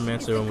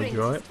Pyromancer when we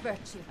draw it?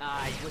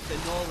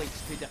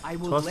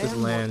 Toss this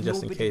land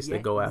just in case they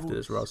go after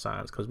this Royal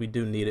Scions, because we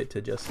do need it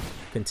to just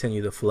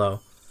continue the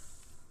flow.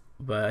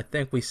 But I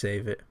think we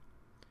save it.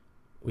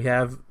 We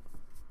have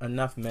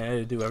enough mana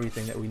to do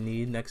everything that we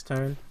need next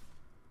turn.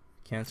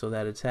 Cancel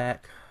that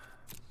attack.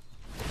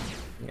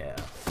 Yeah.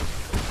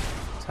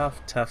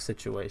 Tough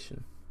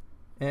situation.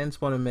 And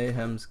Spawn of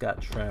Mayhem's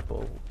got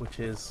Trample, which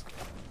is...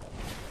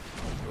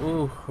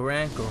 Ooh,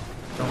 Rankle.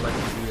 Don't let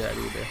them do that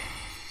either.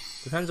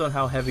 Depends on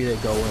how heavy they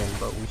go in,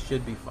 but we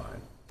should be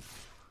fine.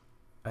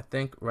 I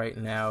think right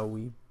now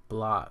we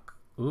block.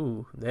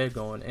 Ooh, they're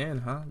going in,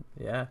 huh?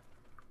 Yeah.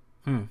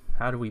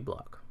 How do we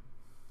block?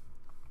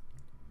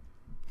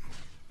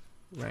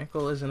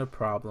 Rankle isn't a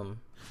problem.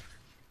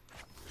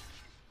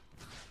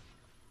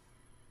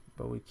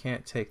 But we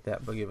can't take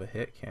that buggy of a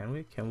hit, can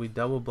we? Can we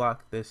double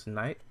block this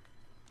knight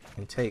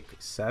and take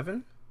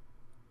 7?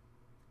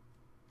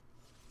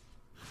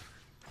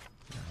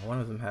 No,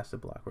 one of them has to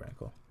block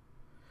Rankle.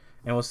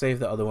 And we'll save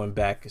the other one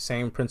back.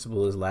 Same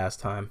principle as last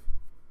time.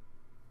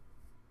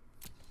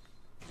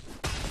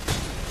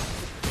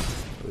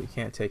 We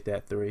can't take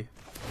that 3.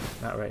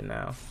 Not right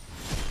now.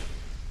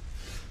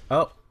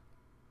 Yeah.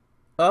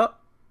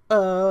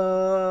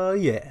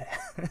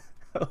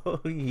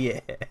 Oh, yeah,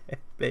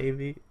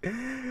 baby.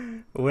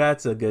 Well,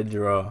 that's a good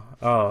draw.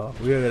 Oh,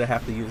 we're going to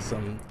have to use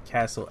some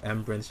Castle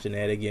Embrance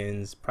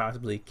shenanigans,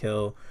 possibly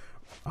kill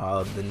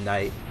the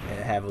knight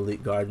and have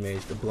Elite Guard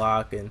Mage to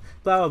block and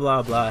blah, blah,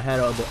 blah, blah. I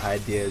had other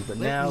ideas, but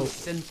now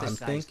I'm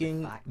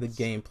thinking the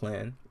game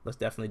plan. Let's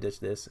definitely ditch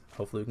this.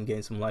 Hopefully we can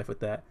gain some life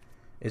with that.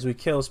 Is we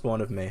kill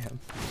Spawn of Mayhem.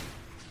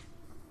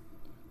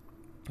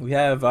 We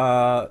have,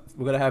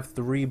 we're going to have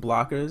 3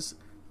 blockers.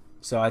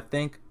 So I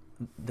think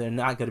they're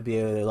not going to be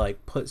able to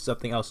like put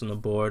something else on the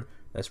board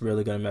that's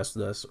really going to mess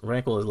with us.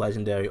 Rankle is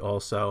legendary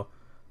also.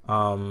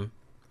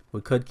 We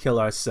could kill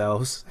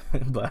ourselves,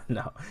 but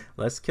no.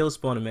 Let's kill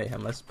Spawn of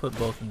Mayhem. Let's put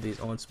both of these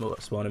on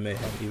Spawn of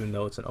Mayhem, even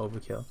though it's an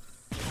overkill.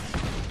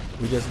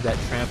 That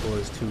trample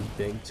is too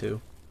big too.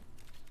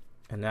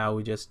 And now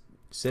we just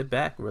sit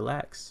back,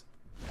 relax.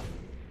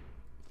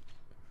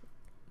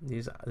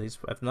 These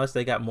unless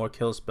they got more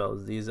kill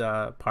spells, these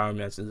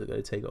pyromancers are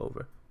going to take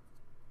over.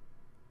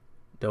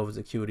 Dover's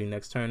Acuity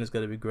next turn is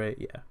going to be great,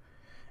 yeah.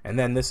 And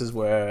then this is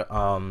where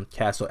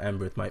Castle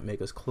Emberth might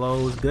make us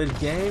close. Good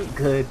game,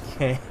 good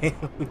game.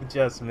 We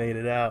just made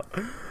it out.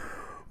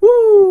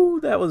 Woo!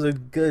 That was a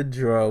good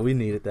draw. We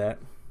needed that.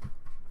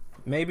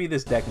 Maybe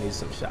this deck needs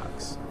some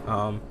shocks.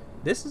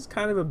 This is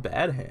kind of a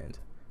bad hand.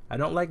 I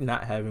don't like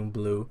not having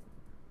blue.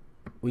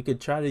 We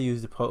could try to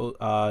use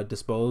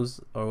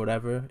dispose or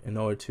whatever in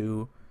order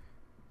to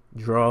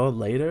draw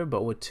later,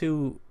 but with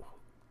two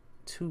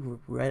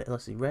red,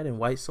 let's see, red and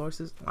white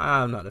sources,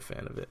 I'm not a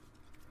fan of it.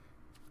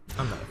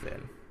 I'm not a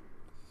fan.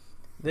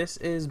 This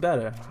is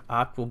better.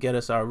 Opt will get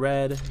us our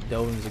red.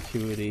 Dovin's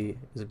Acuity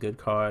is a good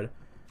card.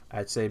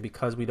 I'd say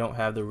because we don't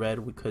have the red,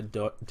 we could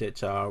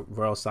ditch our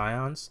Royal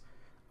Scions.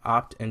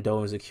 Opt and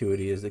Dovin's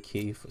Acuity is the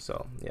key.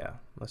 So yeah,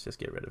 let's just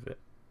get rid of it.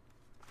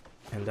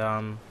 And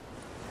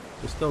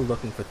we're still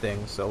looking for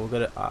things, so we're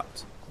gonna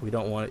opt. We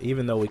don't want it,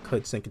 even though we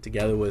could sync it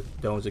together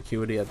with Dovin's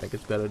Acuity. I think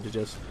it's better to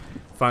just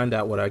find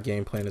out what our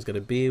game plan is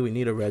gonna be. We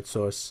need a red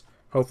source.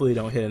 Hopefully, we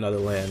don't hit another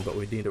land, but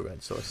we need a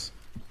red source.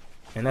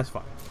 And that's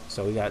fine.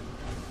 So we got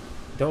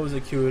Dovin's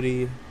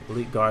Acuity,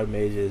 Elite Guard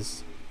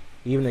Mages.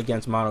 Even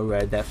against mono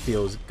red, that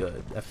feels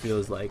good. That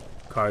feels like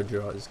card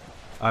draws.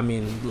 I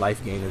mean,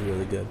 life gain is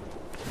really good.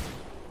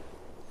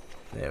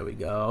 There we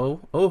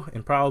go. Oh,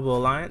 Improbable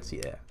Alliance.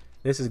 Yeah,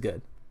 this is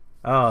good.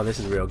 Oh, this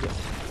is real good.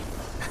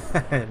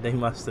 They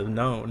must have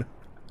known.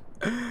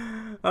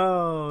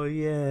 Oh,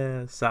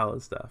 yeah.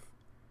 Solid stuff.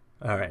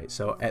 Alright,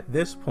 so at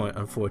this point,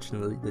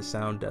 unfortunately, the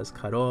sound does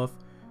cut off.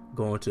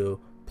 Going to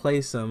play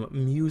some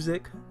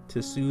music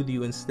to soothe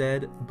you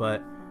instead,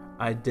 but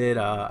I did,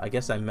 I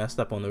guess I messed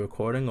up on the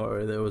recording,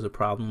 or there was a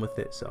problem with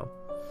it, so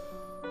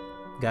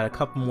got a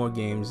couple more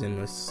games in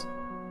this,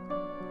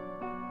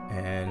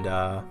 and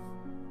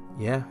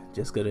yeah,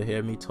 just gonna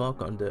hear me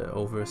talk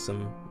over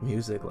some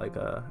music like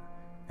a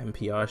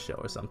NPR show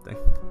or something.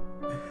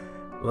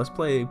 Let's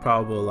play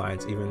Probable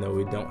Alliance, even though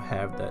we don't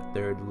have that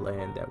third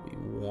land that we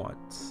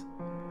want.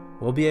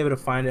 We'll be able to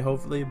find it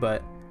hopefully,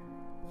 but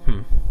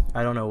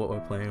I don't know what we're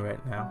playing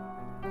right now.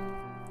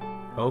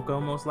 Oko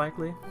most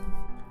likely.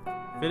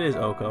 If it is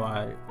Oko,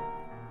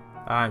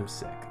 I'm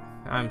sick.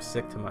 I'm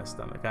sick to my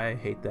stomach. I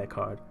hate that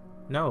card.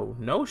 No,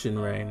 Notion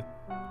Rain.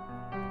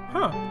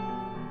 Huh.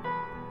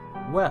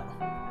 Well,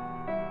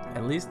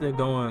 at least they're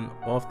going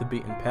off the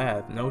beaten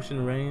path.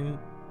 Notion Rain,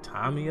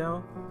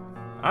 Tamio.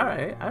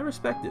 Alright, I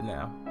respect it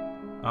now.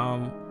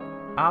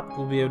 Opt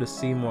will be able to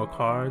see more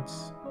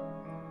cards,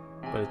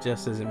 but it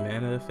just isn't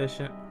mana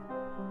efficient.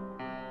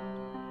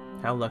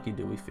 How lucky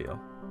do we feel?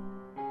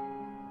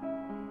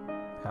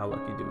 How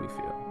lucky do we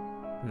feel?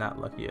 Not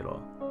lucky at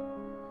all.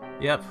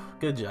 Yep,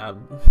 good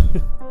job.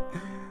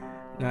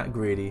 Not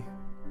greedy.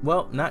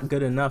 Well, not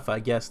good enough, I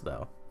guess,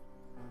 though.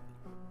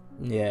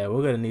 Yeah,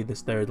 we're gonna need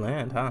this third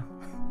land, huh?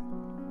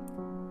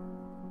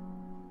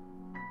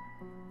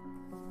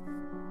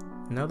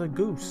 Another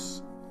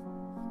goose.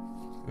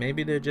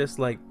 Maybe they're just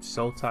like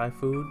Sultai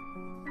food.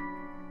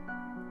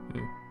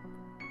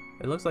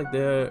 It looks like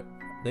they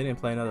didn't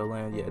play another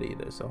land yet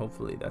either, so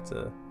hopefully that's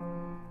a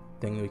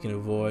thing we can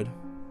avoid.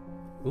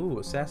 Ooh,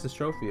 Assassin's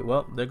Trophy.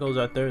 Well, there goes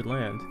our third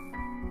land.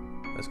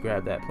 Let's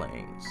grab that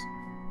plains.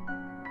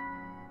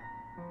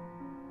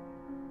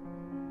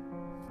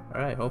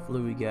 Alright,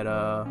 hopefully we get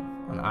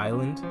an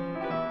island.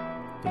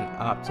 Can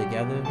opt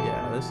together.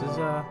 Yeah, this is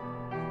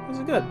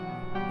good.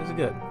 This is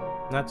good.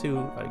 Not too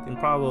like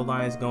Improbable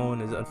Alliance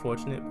going is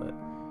unfortunate, but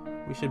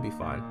we should be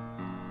fine.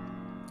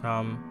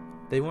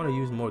 They want to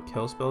use more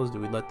kill spells.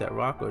 Do we let that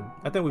rock, or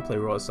I think we play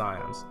Raw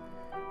Scions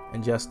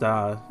and just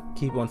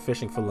keep on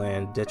fishing for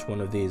land, ditch one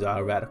of these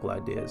radical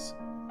ideas.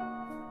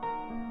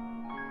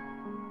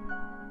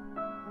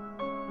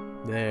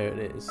 There it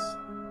is.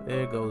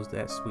 There goes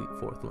that sweet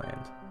fourth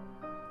land.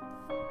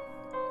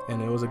 And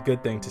it was a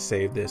good thing to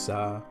save this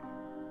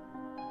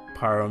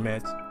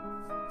Pyromancer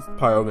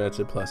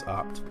plus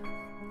Opt.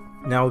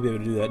 Now we'll be able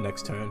to do that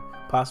next turn.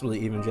 Possibly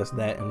even just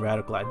that and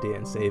Radical Idea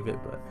and save it,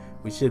 but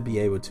we should be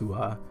able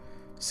to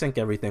sync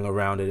everything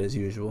around it as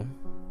usual.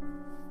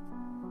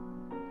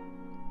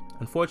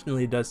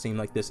 Unfortunately, it does seem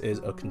like this is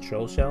a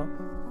control shell.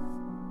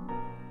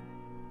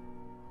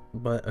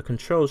 But a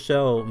control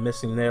shell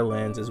missing their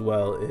lands as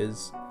well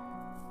is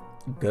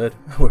good.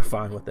 We're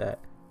fine with that.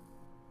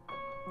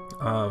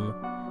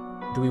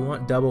 Do we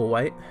want double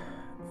white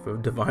for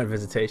Divine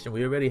Visitation?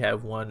 We already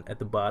have one at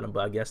the bottom,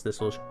 but I guess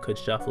this could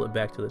shuffle it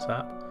back to the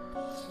top.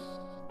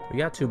 We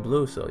got 2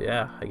 blue, so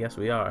yeah, I guess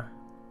we are.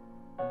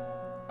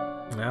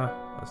 Yeah,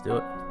 let's do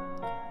it.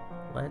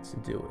 Let's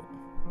do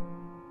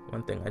it.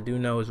 One thing I do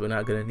know is we're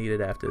not going to need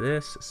it after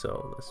this,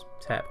 so let's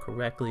tap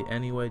correctly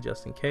anyway,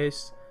 just in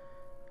case.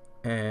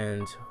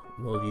 And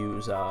we'll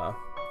use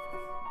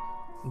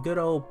good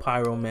old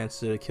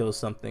Pyromancer to kill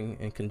something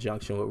in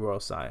conjunction with Royal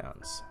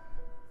Scions.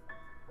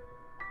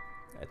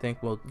 I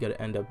think we'll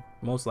end up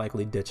most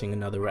likely ditching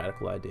another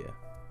Radical Idea.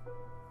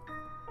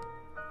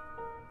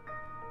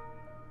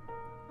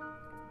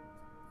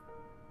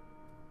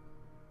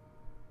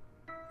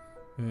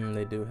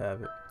 They do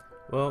have it.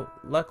 Well,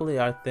 luckily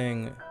our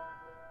thing,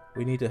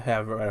 we need to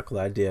have a Radical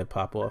Idea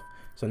pop off.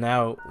 So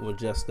now we'll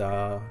just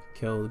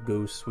kill the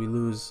goose. We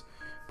lose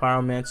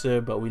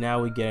Pyromancer, but we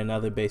get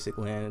another basic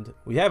land.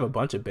 We have a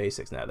bunch of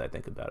basics now that I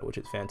think about it, which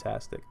is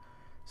fantastic.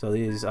 So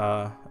these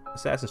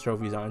Assassin's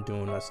Trophies aren't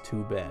doing us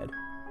too bad.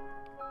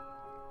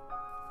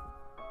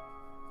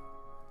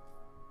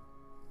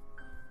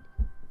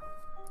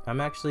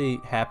 I'm actually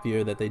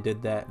happier that they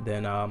did that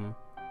than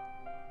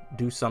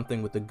do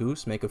something with the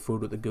goose, make a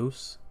food with the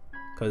goose,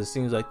 because it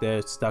seems like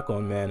they're stuck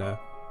on mana,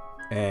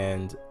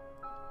 and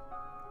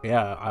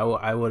yeah,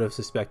 I would have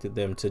suspected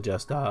them to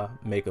just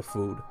make a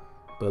food,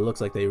 but it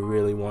looks like they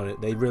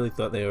really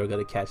thought they were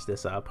gonna catch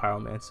this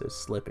Pyromancer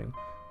slipping,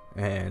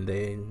 and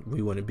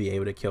we wouldn't be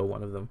able to kill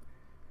one of them.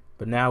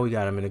 But now we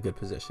got him in a good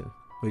position.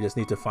 We just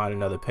need to find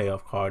another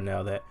payoff card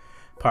now that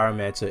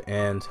Pyromancer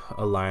and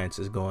Alliance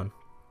is gone.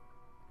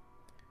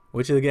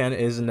 Which again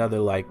is another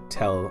like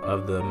tell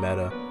of the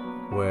meta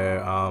where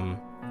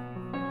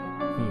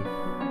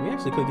we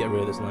actually could get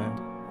rid of this land.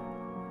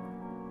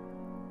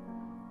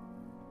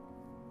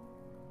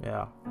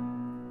 Yeah.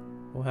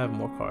 We'll have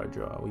more card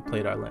draw. We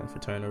played our land for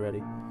turn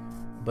already.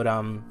 But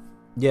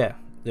yeah,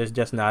 there's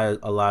just not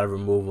a lot of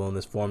removal in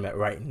this format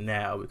right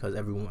now because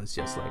everyone's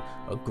just like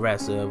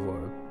aggressive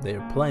or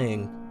they're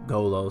playing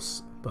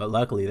Golos. But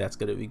luckily that's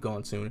gonna be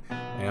gone soon.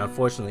 And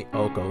unfortunately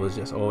Oko is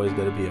just always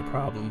gonna be a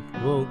problem.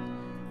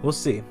 We'll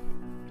see.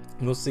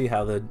 We'll see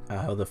how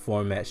the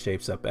format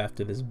shapes up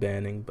after this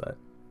banning, but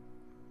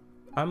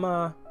I'm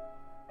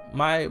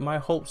my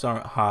hopes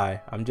aren't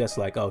high. I'm just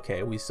like,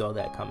 okay, we saw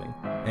that coming,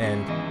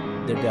 and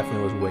there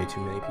definitely was way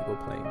too many people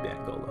playing Ban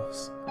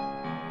Golos.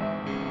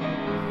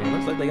 It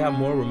looks like they got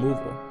more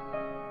removal.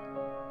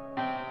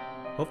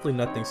 Hopefully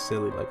nothing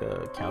silly like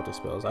a counter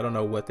spells. I don't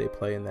know what they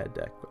play in that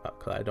deck.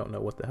 I don't know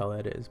what the hell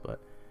that is,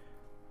 but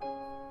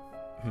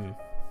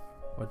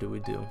what do we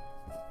do?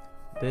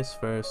 This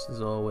first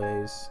is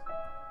always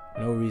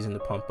no reason to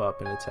pump up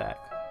and attack.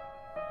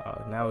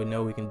 Now we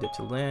know we can ditch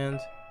a land,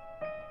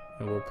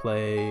 and we'll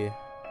play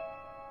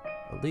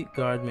Elite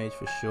Guard Mage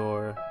for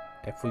sure.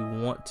 If we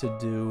want to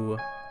do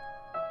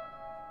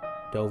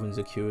Dovin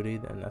Acuity,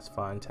 then that's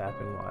fine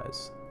tapping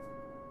wise.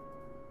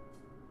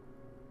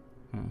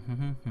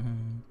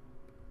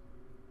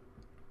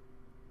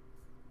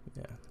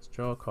 Yeah, let's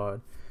draw a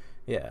card.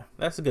 Yeah,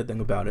 that's a good thing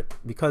about it.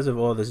 Because of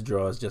all this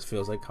draws, just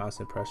feels like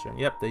constant pressure. And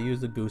yep, they use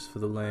the goose for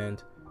the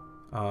land.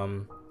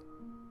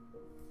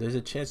 There's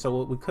a chance. So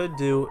what we could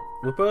do,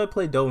 we'll probably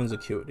play Dovin's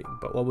Acuity,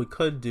 but what we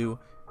could do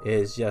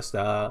is just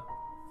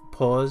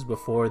pause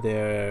before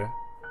their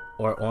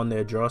or on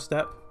their draw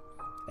step,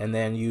 and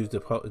then use the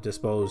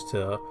dispose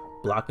to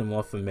block them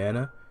off for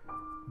mana.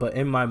 But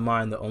in my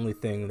mind, the only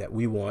thing that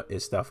we want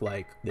is stuff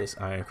like this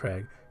Iron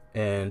Crag,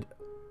 and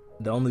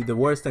the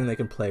worst thing they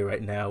can play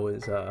right now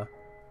is a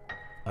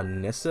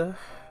Nissa.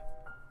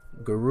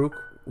 Garruk,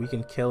 we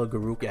can kill a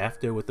Garruk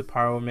after with the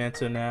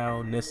Pyromancer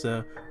now.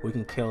 Nissa, we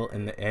can kill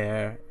in the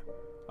air.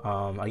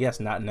 I guess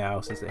not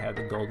now since they have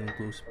the Golden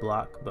Goose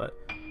block, but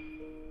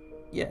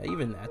yeah,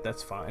 even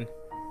that's fine.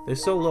 They're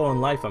so low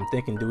on life, I'm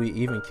thinking, do we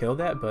even kill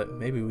that? But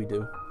maybe we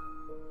do.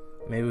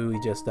 Maybe we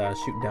just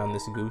shoot down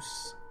this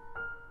goose.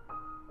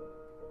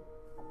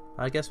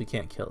 I guess we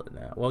can't kill it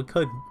now. Well, it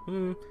could.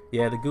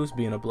 Yeah, the goose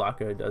being a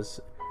blocker does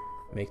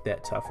make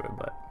that tougher,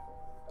 but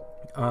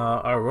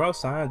our Royal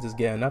Science is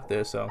getting up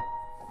there, so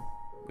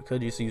we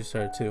could just use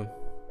her too.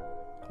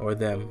 Or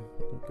them,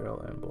 girl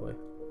and boy.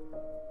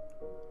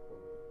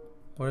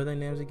 What are their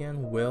names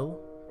again? Will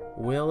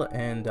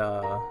and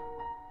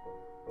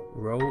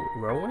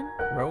Rowan?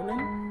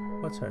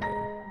 What's her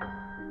name?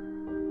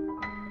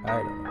 I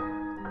don't know.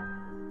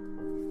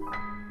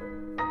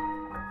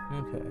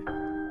 Okay.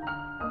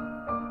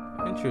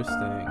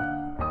 Interesting.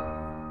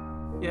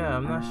 Yeah,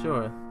 I'm not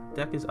sure.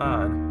 Deck is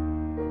odd.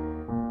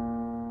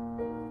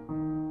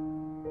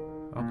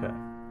 Okay.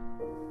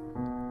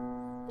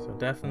 So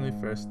definitely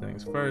first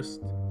things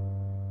first.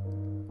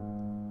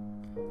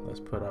 Let's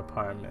put our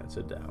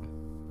Pyromancer down.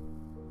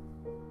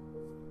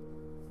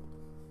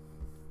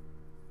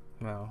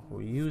 Now,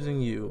 we're using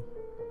you.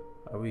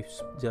 Are we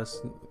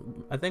just...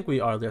 I think we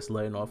are just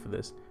letting off of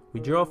this.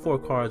 We draw 4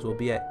 cards, we'll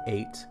be at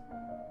 8.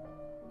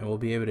 And we'll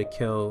be able to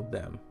kill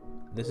them.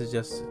 This is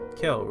just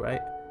kill,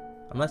 right?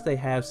 Unless they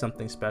have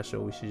something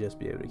special, we should just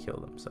be able to kill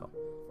them. So,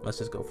 let's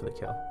just go for the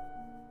kill.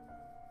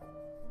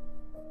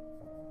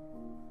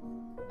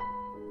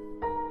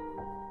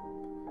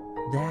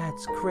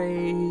 That's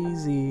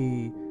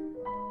crazy.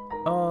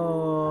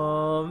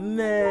 Oh,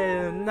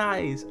 man.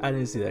 Nice. I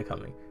didn't see that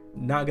coming.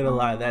 Not gonna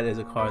lie, that is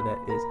a card that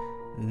is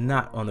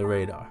not on the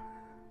radar.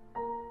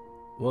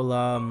 Well,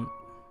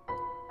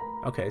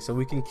 okay, so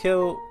we can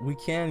kill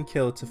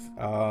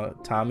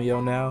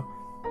Tamio now,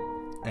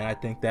 and I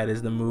think that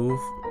is the move,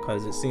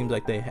 because it seems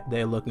like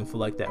they're looking for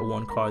like that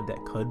one card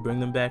that could bring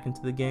them back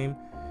into the game,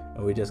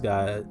 and we just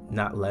gotta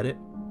not let it.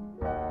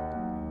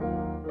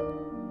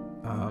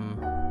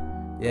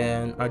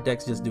 Yeah, and our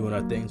deck's just doing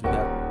our things. We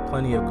got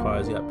plenty of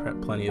cards, we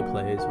got plenty of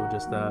plays. We'll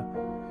just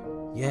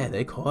yeah,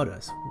 they caught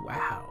us.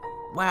 Wow.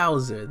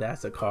 Wowzer,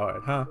 that's a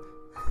card, huh?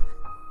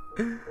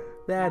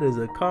 That is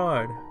a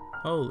card.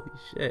 Holy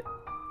shit.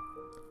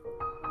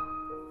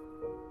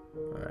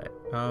 Alright,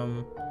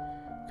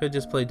 could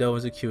just play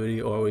Dovin's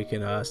Acuity, or we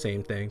can,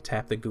 same thing,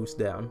 tap the goose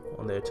down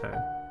on their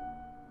turn.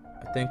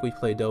 I think we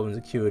play Dovin's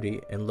Acuity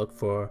and look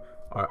for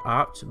our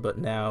opt, but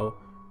now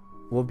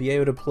we'll be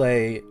able to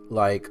play,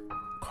 like,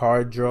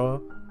 card draw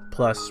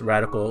plus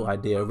radical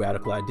idea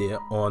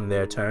on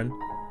their turn.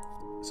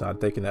 So I'm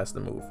thinking that's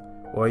the move.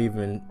 Or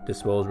even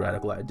dispose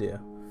radical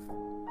idea.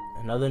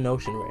 Another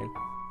Notion Rain.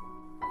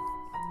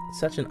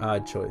 Such an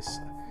odd choice.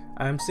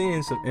 I'm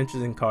seeing some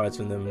interesting cards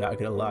from them, not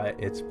gonna lie.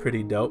 It's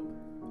pretty dope.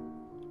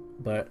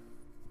 But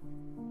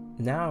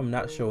now I'm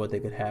not sure what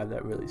they could have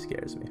that really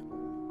scares me.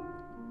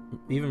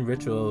 Even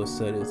Ritual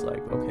Soot is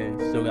like, okay,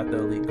 still got the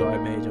Elite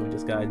Guard Mage, and we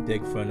just gotta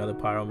dig for another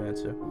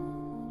Pyromancer.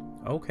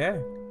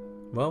 Okay.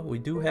 Well, we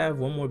do have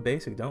one more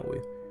basic, don't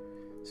we?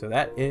 So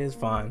that is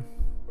fine.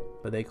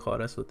 But they caught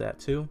us with that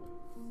too.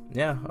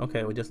 Yeah,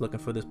 okay, we're just looking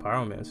for this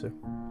Pyromancer.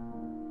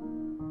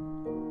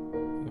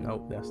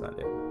 Nope, that's not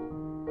it.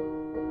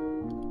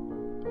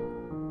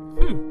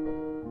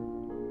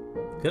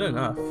 Good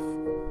enough,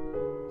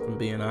 if I'm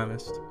being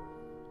honest.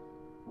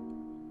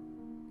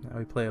 Now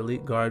we play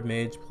Elite Guard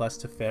Mage plus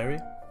Teferi.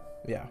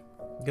 Yeah,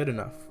 good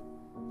enough.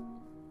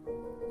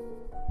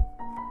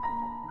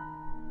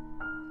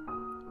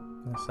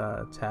 Let's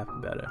tap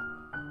better.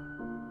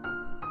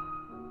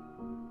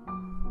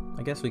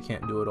 I guess we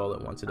can't do it all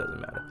at once, it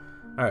doesn't matter.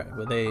 Alright,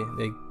 but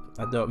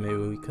I thought maybe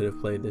we could have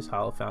played this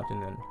Hollow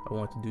Fountain, and I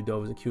want to do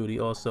Dovin's Acuity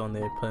also, and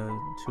they're playing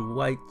 2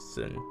 whites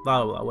and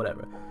blah blah blah,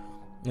 whatever.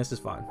 This is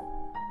fine.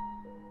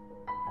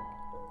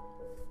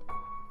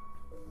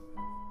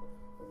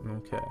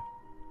 Okay.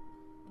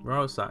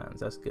 Royal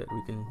Science, that's good.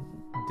 We can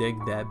dig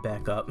that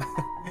back up.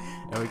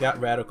 And we got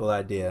Radical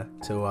Idea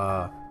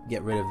to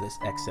get rid of this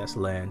excess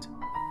land.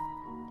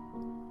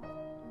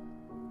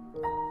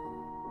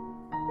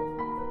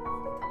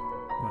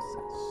 What's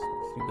this?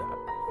 What you got?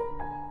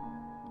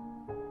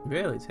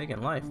 Really?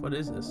 Taking life? What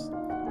is this?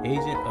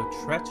 Agent of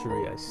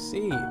Treachery, I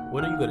see.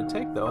 What are you going to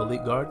take though?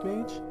 Elite Guard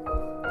Mage?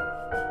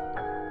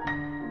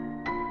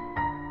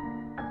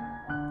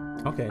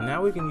 Okay,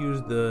 now we can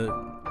use the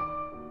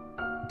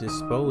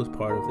dispose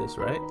part of this,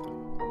 right?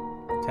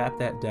 Tap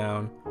that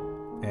down,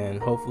 and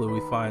hopefully we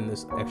find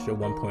this extra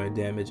 1 point of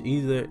damage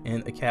either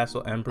in a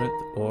Castle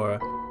Embranth or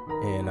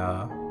in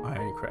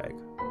Iron Crag.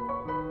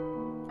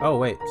 Oh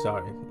wait,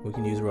 sorry, we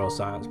can use Royal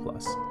Silence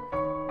plus.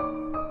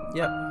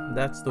 Yep,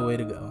 that's the way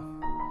to go.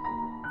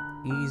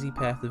 Easy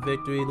path to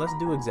victory. Let's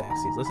do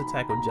Xaxes. Let's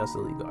attack with just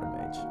Elite Guard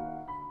Mage.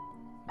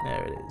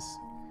 There it is.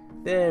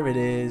 There it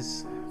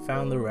is.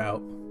 Found the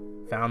route.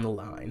 Found the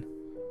line.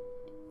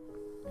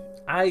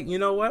 You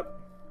know what?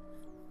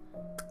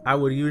 I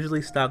would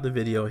usually stop the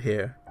video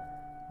here,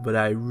 but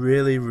I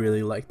really,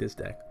 really like this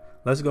deck.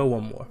 Let's go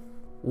one more.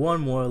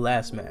 One more,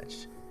 last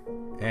match.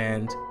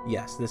 And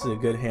yes, this is a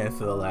good hand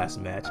for the last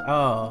match.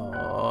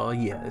 Oh,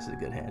 yeah, this is a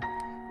good hand.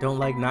 Don't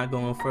like not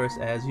going first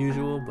as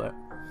usual, but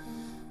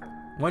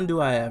when do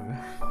I ever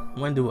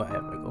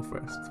go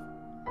first?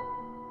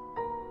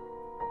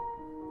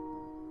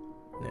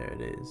 There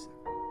it is.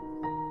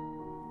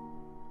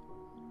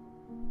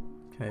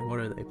 Okay, what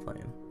are they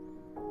playing?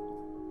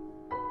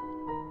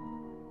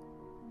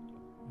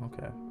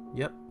 Okay.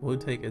 Yep, we'll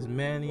take as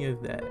many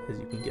of that as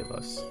you can give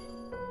us.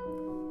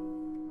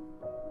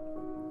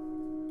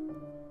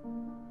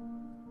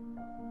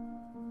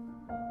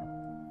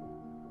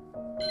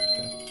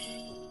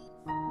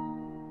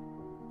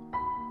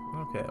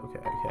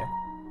 Okay.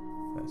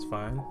 That's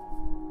fine.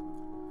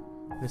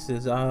 This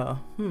is, don't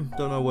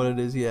know what it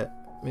is yet.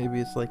 Maybe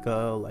it's like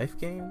a life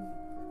gain?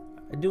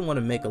 I do want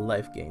to make a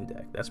life gain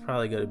deck. That's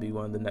probably going to be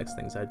one of the next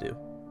things I do.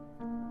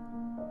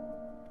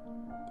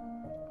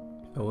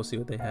 But we'll see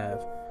what they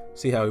have.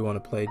 See how we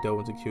want to play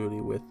Dovin's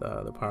Acuity with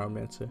the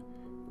Pyromancer.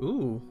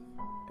 Ooh,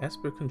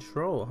 Esper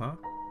Control, huh?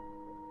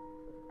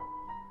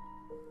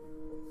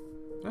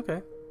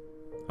 Okay,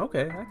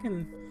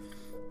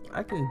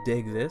 I can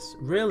dig this.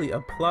 Really,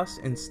 a plus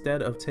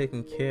instead of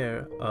taking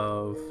care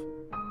of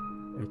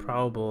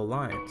Improbable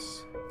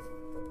Alliance.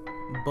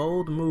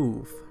 Bold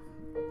move,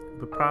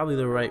 but probably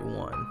the right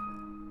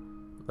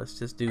one. Let's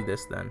just do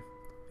this then,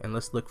 and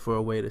let's look for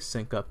a way to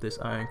sync up this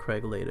Iron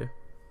Craig later.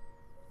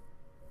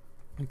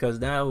 Because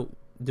now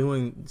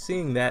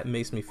seeing that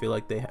makes me feel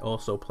like they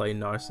also play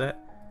Narset,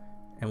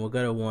 and we're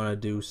gonna want to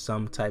do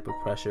some type of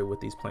pressure with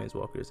these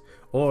Planeswalkers.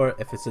 Or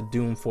if it's a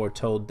Doom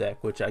Foretold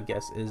deck, which I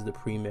guess is the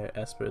premier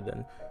Esper,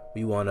 then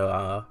we want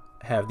to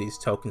have these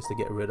tokens to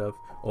get rid of,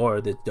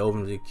 or the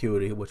Dovin's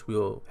Acuity, which we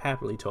will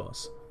happily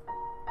toss.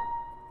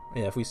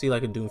 Yeah, if we see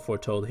like a Doom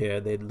Foretold here,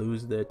 they'd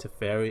lose their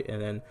Teferi,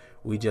 and then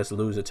we just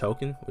lose a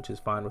token, which is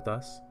fine with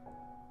us.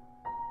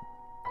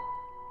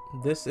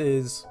 This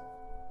is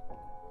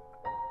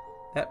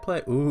that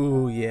play.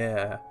 Ooh,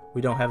 yeah.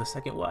 We don't have a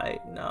second white.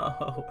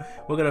 No.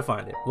 We're gonna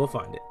find it. We'll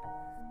find it.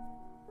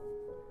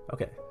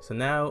 Okay, so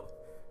now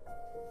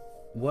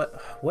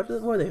what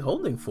were they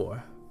holding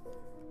for?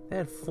 They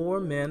had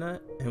 4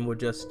 mana and we're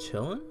just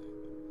chilling?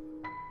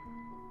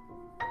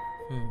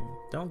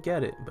 Don't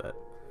get it, but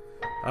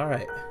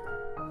alright.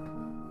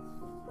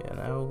 Yeah,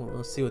 now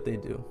let's see what they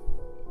do.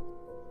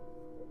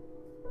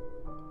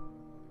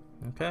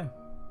 Okay.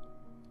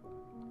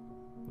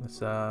 Let's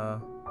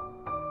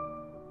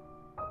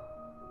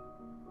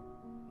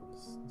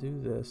do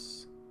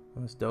this.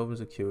 Let's Dovin's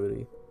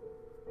Acuity.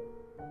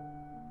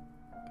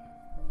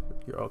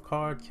 Draw a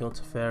card, kill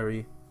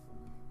Teferi,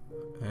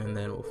 and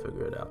then we'll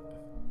figure it out.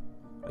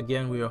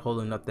 Again, we are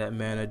holding up that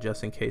mana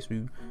just in case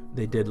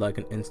they did like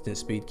an instant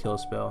speed kill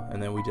spell,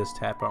 and then we just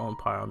tap our own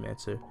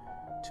Pyromancer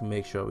to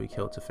make sure we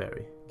kill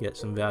Teferi, get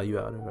some value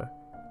out of her.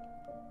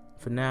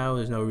 For now,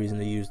 there's no reason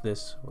to use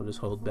this. We'll just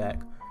hold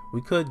back.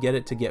 We could get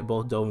it to get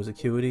both Dovin's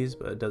Acuities,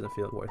 but it doesn't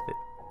feel worth it.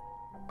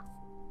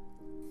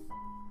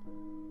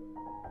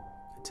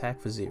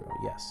 Attack for 0,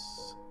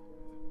 yes.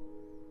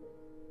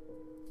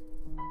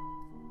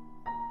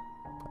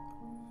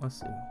 Let's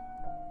see.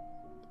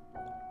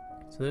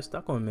 So they're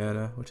stuck on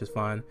mana, which is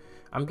fine.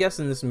 I'm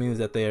guessing this means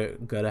that they're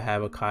gonna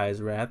have a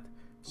Kaya's Wrath,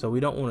 so we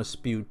don't want to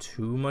spew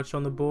too much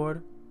on the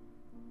board.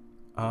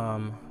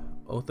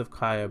 Oath of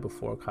Kaya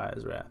before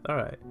Kaya's Wrath.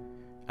 Alright.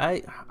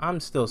 I'm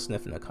still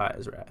sniffing a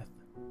Kaya's Wrath.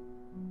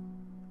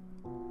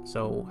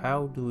 So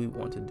how do we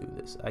want to do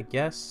this? I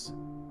guess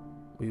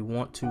we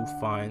want to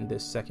find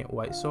this second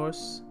white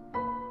source,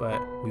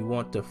 but we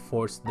want to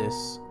force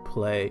this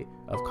play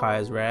of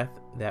Kaya's Wrath.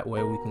 That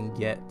way we can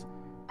get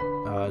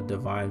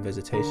Divine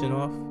Visitation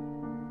off.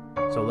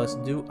 So let's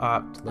do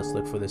opt. Let's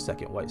look for the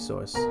second white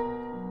source.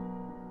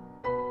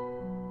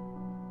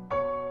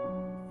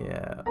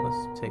 Yeah,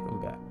 let's take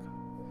them back.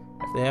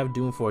 If they have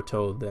Doom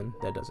Foretold, then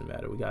that doesn't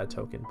matter. We got a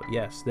token. But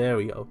yes, there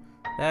we go.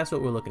 That's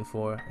what we're looking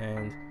for.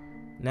 And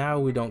now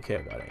we don't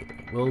care about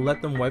anything. We'll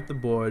let them wipe the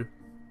board,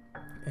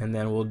 and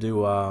then we'll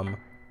do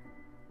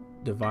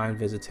Divine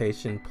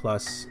Visitation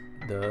plus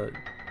the...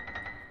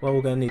 Well,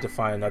 we're going to need to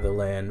find another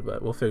land,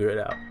 but we'll figure it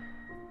out.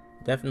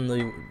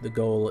 Definitely the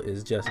goal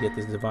is just get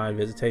this Divine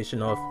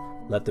Visitation off,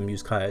 let them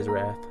use Kaya's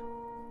Wrath.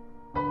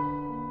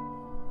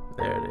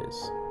 There it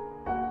is.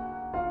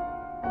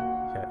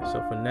 Okay,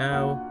 so for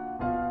now,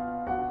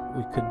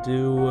 we can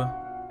do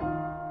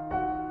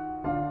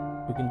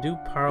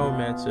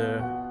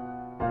Pyromancer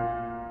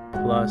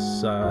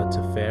plus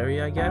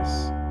Teferi, I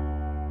guess,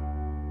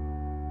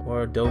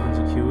 or Dovin's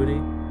Acuity.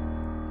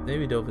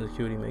 Maybe Dovin's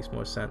Acuity makes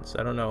more sense.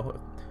 I don't know.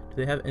 Do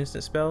they have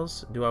instant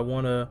spells? Do I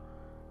want to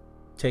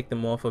take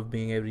them off of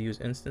being able to use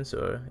instants,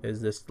 or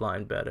is this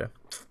line better?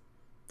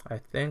 I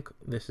think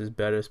this is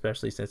better,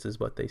 especially since it's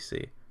what they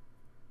see.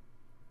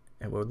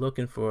 And we're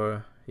looking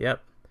for,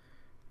 yep,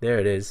 there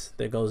it is.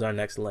 There goes our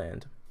next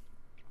land.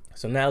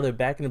 So now they're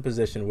back in a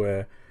position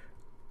where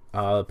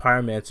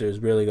Pyromancer is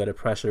really going to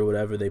pressure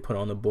whatever they put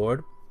on the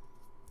board.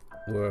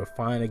 We're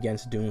fine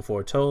against Doom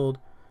Foretold.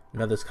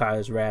 Another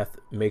Kaya's Wrath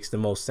makes the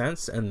most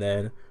sense, and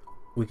then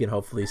we can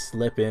hopefully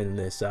slip in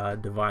this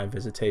Divine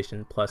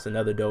Visitation plus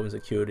another Dovin's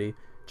Acuity,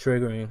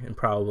 triggering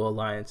Improbable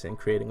Alliance and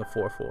creating a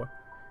 4/4.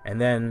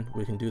 And then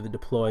we can do the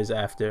deploys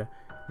after.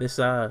 This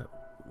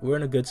we're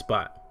in a good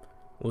spot.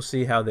 We'll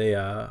see how they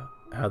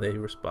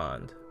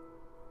respond.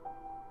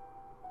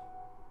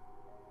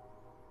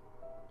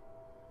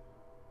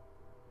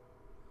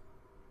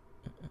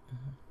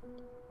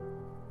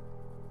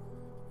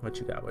 What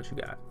you got? What you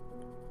got?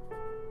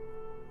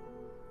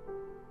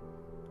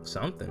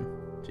 something.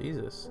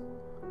 Jesus.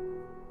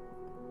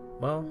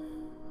 Well,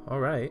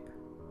 alright.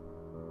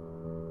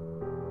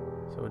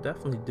 So we're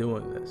definitely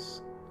doing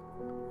this.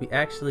 We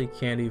actually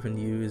can't even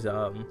use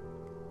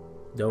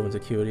Dovin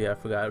Security. I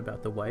forgot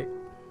about the white,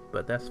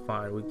 but that's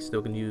fine. We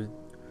still can use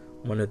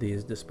one of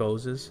these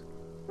disposes,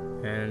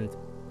 and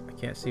I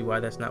can't see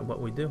why that's not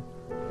what we do.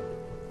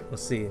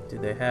 Let's see, do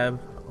they have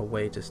a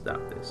way to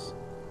stop this?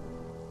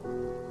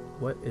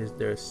 What is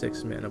their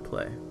 6 mana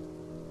play?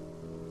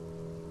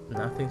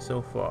 Nothing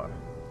so far.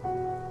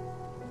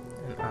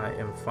 And I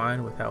am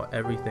fine with how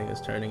everything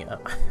is turning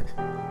out.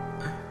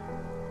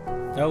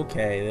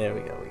 Okay, there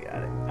we go, we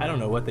got it. I don't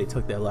know what they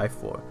took their life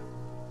for.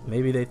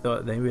 Maybe they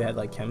thought maybe we had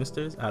like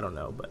chemisters? I don't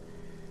know, but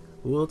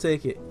we'll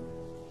take it.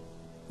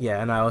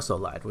 Yeah, and I also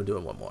lied. We're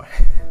doing one more.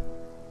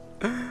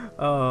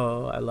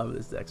 Oh, I love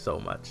this deck so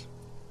much.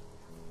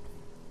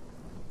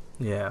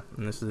 Yeah,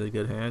 and this is a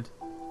good hand.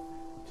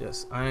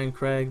 Just Iron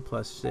Crag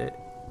plus shit.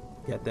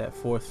 Get that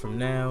 4th from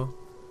now.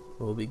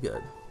 We'll be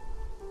good.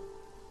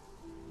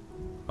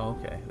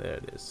 Okay, there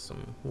it is.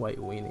 Some white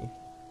weenie.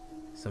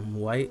 Some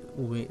white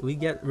we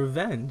get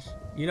revenge.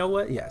 You know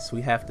what? Yes,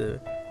 we have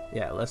to.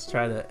 Yeah, let's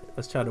try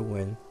to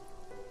win.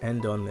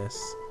 End on this.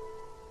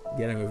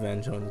 Getting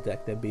revenge on the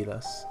deck that beat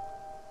us.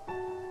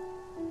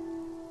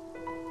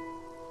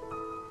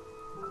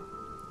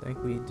 I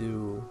think we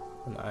do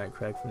an Iron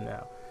Crag from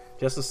now.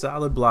 Just a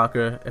solid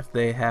blocker. If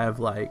they have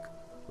like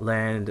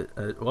land,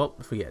 well,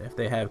 forget. If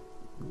they have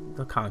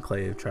the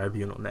Conclave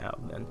Tribunal now,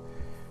 then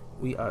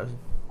we are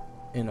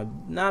in a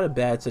not a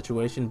bad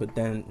situation. But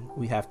then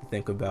we have to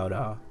think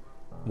about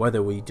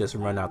whether we just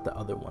run out the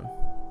other one.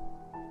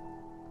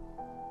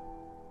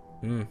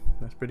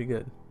 That's pretty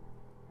good.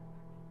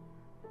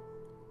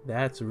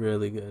 That's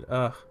really good.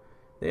 Ugh,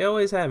 they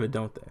always have it,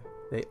 don't they?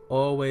 They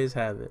always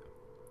have it.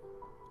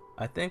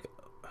 I think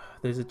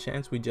there's a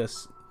chance we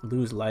just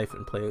lose life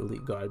and play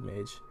Elite Guard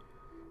Mage,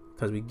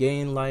 because we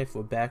gain life.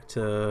 We're back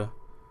to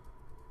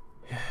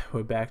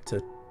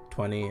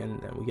 20, and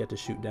then we get to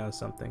shoot down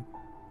something.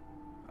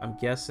 I'm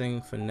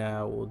guessing for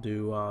now we'll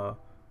do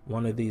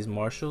one of these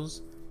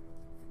marshals,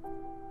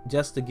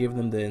 just to give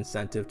them the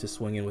incentive to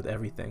swing in with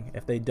everything.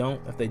 If they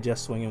don't, if they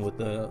just swing in with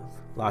the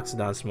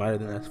Loxodon Smiter,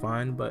 then that's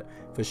fine. But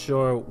for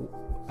sure,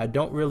 I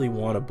don't really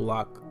want to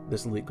block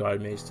this Elite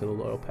Guard Mage to the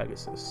Loyal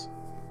Pegasus.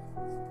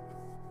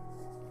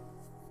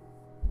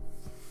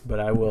 But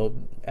I will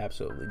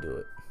absolutely do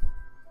it.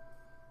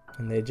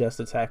 And they just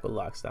attack with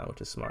Loxodon,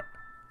 which is smart.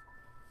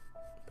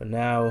 But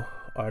now,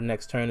 our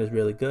next turn is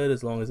really good,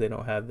 as long as they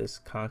don't have this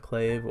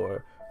Conclave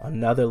or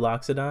another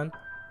Loxodon.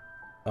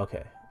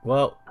 Okay,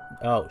 well,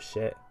 oh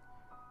shit.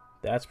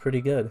 That's pretty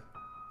good.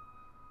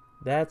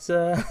 That's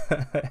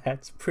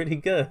that's pretty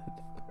good.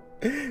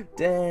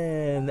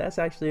 Damn, that's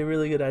actually a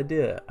really good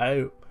idea.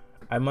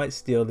 I might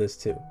steal this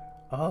too.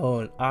 Oh,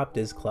 and Opt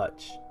is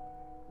clutch.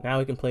 Now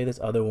we can play this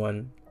other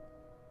one,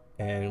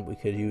 and we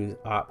could use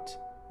Opt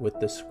with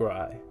the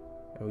Scry.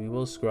 And we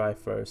will Scry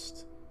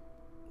first.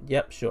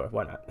 Yep, sure,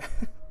 why not?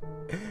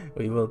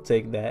 We will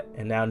take that,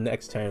 and now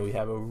next turn we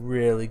have a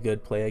really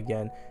good play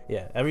again.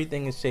 Yeah,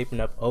 everything is shaping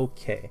up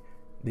okay.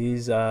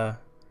 These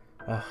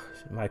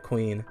my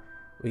queen,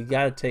 we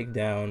gotta take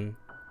down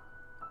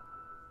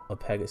a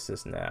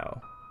Pegasus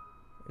now.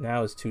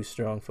 Now it's too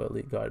strong for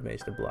Elite Guard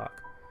Mage to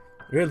block.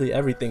 Really,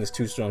 everything is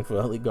too strong for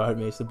Elite Guard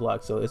Mage to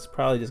block, so it's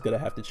probably just gonna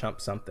have to chump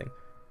something.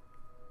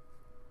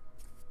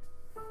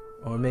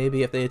 Or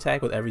maybe if they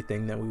attack with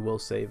everything, then we will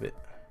save it.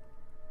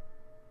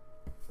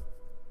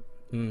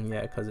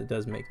 Yeah, because it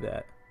does make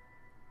that.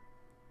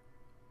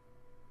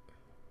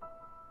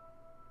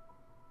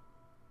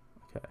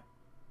 Okay.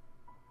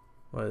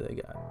 What do they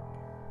got?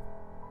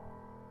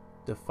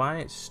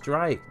 Defiant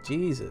Strike.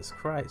 Jesus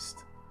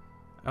Christ.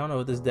 I don't know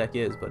what this deck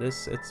is, but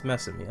it's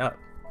messing me up.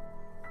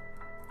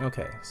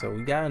 Okay, so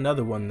we got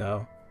another one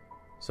though.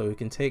 So we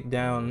can take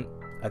down,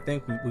 I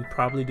think we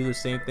probably do the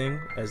same thing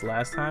as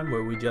last time,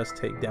 where we just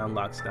take down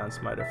Loxodon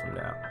Smiter from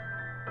now.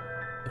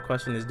 The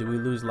question is, do we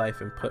lose life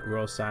and put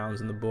Royal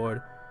Silence on the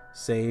board,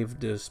 save,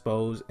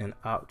 dispose, and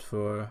opt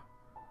for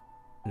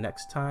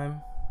next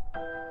time?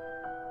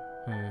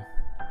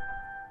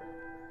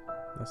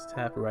 Let's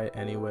tap right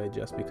anyway,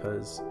 just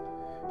because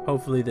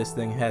hopefully this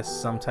thing has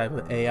some type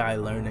of AI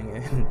learning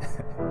and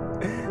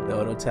the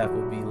auto tap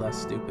will be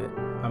less stupid.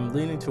 I'm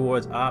leaning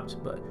towards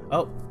opt, but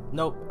oh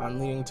nope, I'm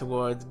leaning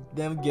towards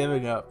them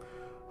giving up.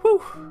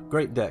 Whew,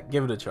 great deck,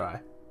 give it a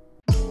try.